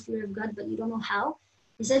have more fear of God, but you don't know how,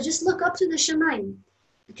 he said just look up to the Shamayim.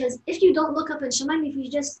 Because if you don't look up in Shamayim, if you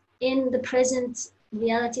just in the present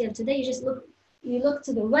reality of today, you look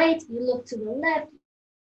to the right, you look to the left,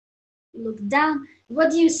 you look down, what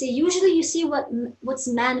do you see? Usually you see what's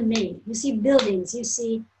man-made. You see buildings, you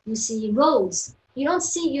see roads. You don't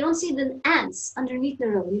see the ants underneath the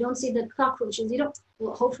road. You don't see the cockroaches.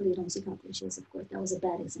 Hopefully you don't see cockroaches, of course. That was a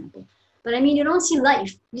bad example. But I mean, you don't see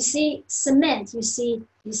life. You see cement. You see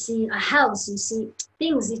a house. You see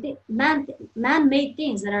things. You think man-made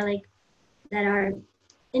things that are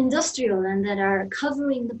industrial and that are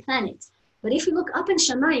covering the planet. But if you look up in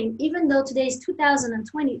Shamayim, even though today is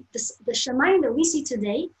 2020, the Shamayim that we see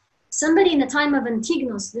today, somebody in the time of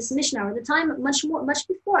Antigonus, this Mishnah, or the time much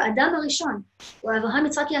before Adam Arishon or Avraham,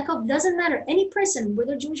 Yitzhak, Yaakov, doesn't matter. Any person,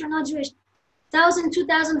 whether Jewish or not Jewish, 1,000,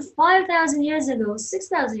 2,000, 5,000 years ago,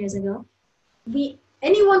 6,000 years ago,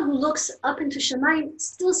 anyone who looks up into Shamayim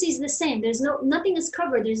still sees the same. Nothing is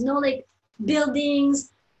covered. There's no like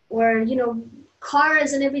buildings or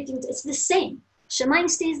cars and everything. It's the same. Shamayim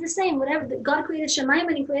stays the same. Whatever God created Shamayim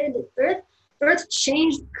and He created the earth. Earth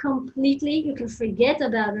changed completely. You can forget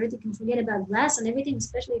about Earth. You can forget about glass and everything,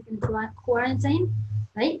 especially if you're in quarantine,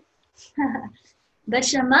 right? But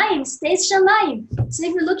Shamayim stays Shamayim. So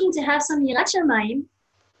if you're looking to have some Yirat Shamayim,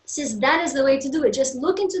 says that is the way to do it. Just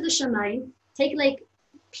look into the Shamayim, take like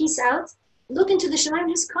peace out, look into the Shamayim,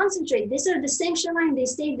 just concentrate. These are the same Shamayim. They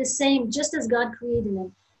stayed the same, just as God created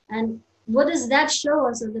them. And what does that show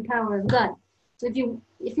us of the power of God? So if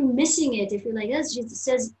you're missing it, if you're like this, Jesus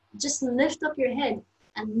says, just lift up your head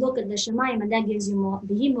and look at the Shamayim, and that gives you more. And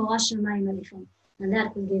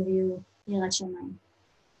that will give you Yirat Shamayim.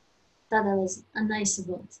 thought that was a nice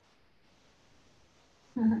vote.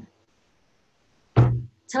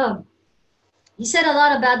 So, he said a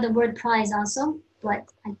lot about the word prize also, but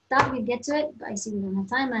I thought we'd get to it, but I see we don't have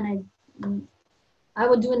time, and I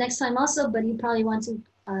will do it next time also, but you probably want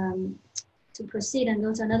to proceed and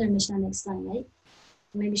go to another Mishnah next time, right?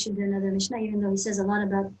 Maybe you should do another Mishnah, even though he says a lot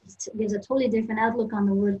about, gives a totally different outlook on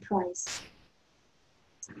the word prize.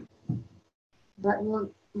 But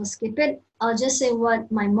we'll skip it. I'll just say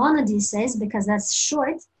what Maimonides says, because that's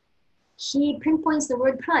short. He pinpoints the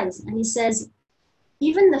word prize, and he says,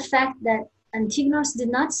 even the fact that Antigonos did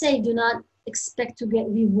not say, do not expect to get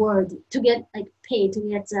reward, to get like paid, to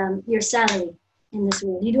get your salary in this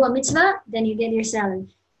world. You do a mitzvah, then you get your salary.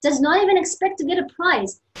 Does not even expect to get a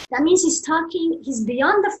prize. That means he's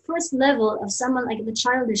beyond the first level of someone, like the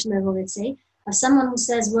childish level, let's say, of someone who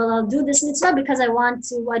says, well, I'll do this mitzvah because I don't want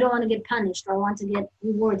to get punished, or I want to get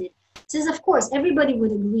rewarded. He says, of course, everybody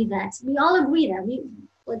would agree that. We all agree that.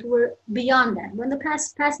 We're beyond that. We're in the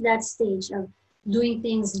past that stage of doing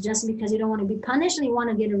things just because you don't want to be punished and you want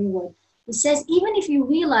to get a reward. He says, even if you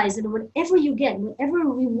realize that whatever you get, whatever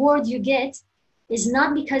reward you get, is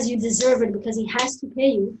not because you deserve it, because he has to pay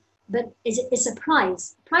you, but it's a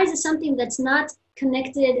prize. A prize is something that's not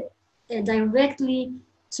connected directly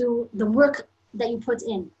to the work that you put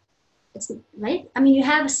in. It's right. I mean, you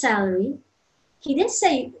have a salary. He didn't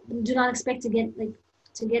say do not expect to get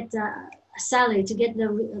a salary, to get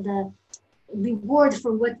the reward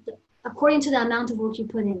for according to the amount of work you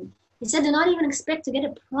put in. He said do not even expect to get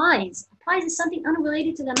a prize. A prize is something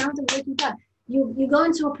unrelated to the amount of work you got. You go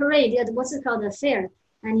into a parade, what's it called, a fair,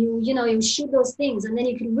 and you shoot those things, and then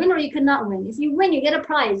you can win or you could not win. If you win, you get a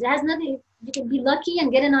prize. It has nothing. You can be lucky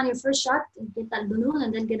and get in on your first shot and get that balloon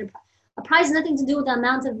and then get a prize. A prize has nothing to do with the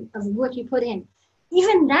amount of work you put in.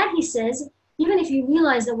 Even that, he says, even if you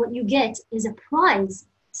realize that what you get is a prize,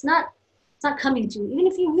 it's not coming to you. Even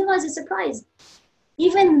if you realize it's a prize,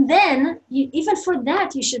 even then, even for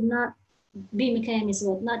that, you should not be Mekayem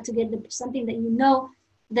Mitzvot, not to get something that you know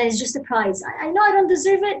that is just a prize. I know I don't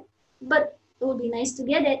deserve it, but it would be nice to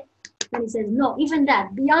get it. And he says, no, even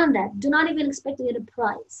that, beyond that, do not even expect to get a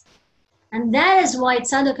prize. And that is why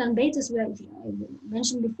Tzadok and Beitus, I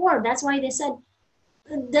mentioned before, that's why they said,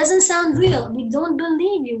 it doesn't sound real. We don't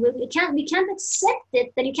believe you. We can't accept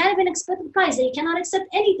it, that you can't even expect the prize, that you cannot accept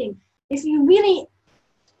anything. If you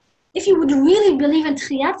would really believe in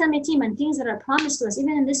Tchiyat HaMetim and things that are promised to us,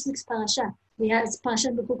 even in this week's parasha, it's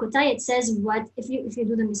Parashat Bechukotai, it says what if you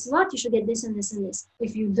do the mitzvot, you should get this and this and this.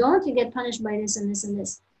 If you don't, you get punished by this and this and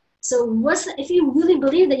this. So if you really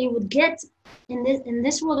believe that you would get in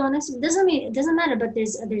this world or next, it doesn't matter. But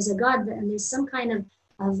there's a God, and there's some kind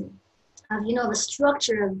of a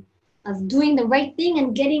structure of doing the right thing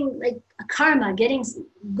and getting like a karma, getting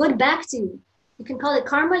good back to you. You can call it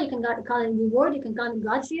karma, you can call it reward, you can call it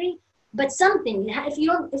God-fearing, but something. If you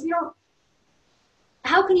don't,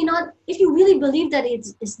 how can you not? If you really believe that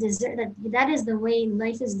that is the way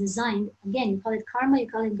life is designed, again, you call it karma, you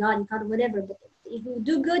call it God, you call it whatever. But if you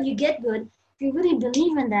do good, you get good. If you really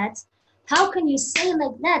believe in that, how can you say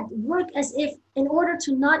like that? Work as if in order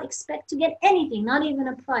to not expect to get anything, not even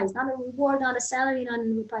a prize, not a reward, not a salary, not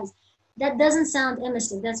a prize. That doesn't sound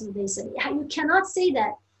emissative. That's what they say. You cannot say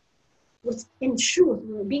that in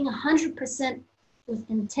truth, being 100% with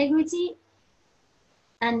integrity.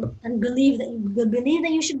 And believe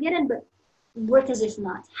that you should get it, but work as if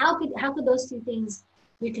not. How could those two things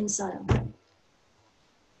reconcile?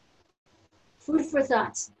 Food for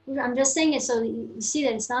thought. I'm just saying it so that you see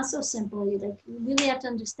that it's not so simple. You really have to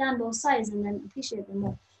understand both sides and then appreciate them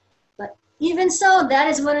more. But even so, that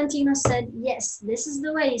is what Antino said. Yes, this is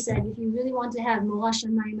the way. He said, if you really want to have Morash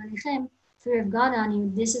and Marim Alechem, fear of God on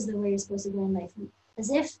you, this is the way you're supposed to go in life.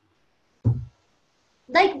 As if.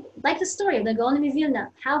 Like the story of the Gaon of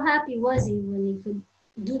Vilna. How happy was he when he could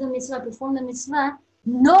do the mitzvah, perform the mitzvah,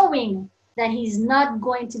 knowing that he's not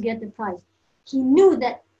going to get the prize. He knew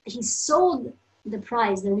that he sold the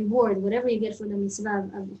prize, the reward, whatever you get for the mitzvah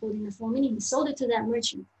of holding the full meaning, he sold it to that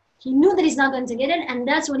merchant. He knew that he's not going to get it, and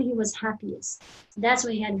that's when he was happiest. That's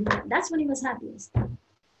when he was happiest.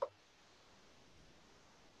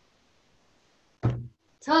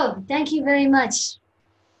 So, thank you very much.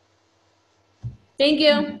 Thank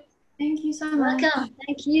you. Thank you so much. Welcome.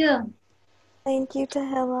 Thank you. Thank you,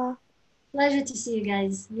 Tehila. Pleasure to see you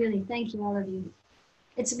guys. Really, thank you, all of you.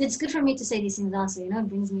 It's good for me to say these things also, it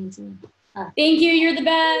brings me into Thank you. You're the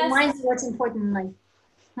best. reminds me what's important in life.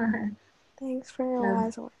 Thanks for your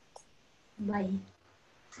wise words. Bye.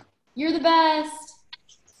 You're the best.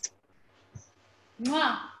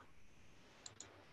 Mwah.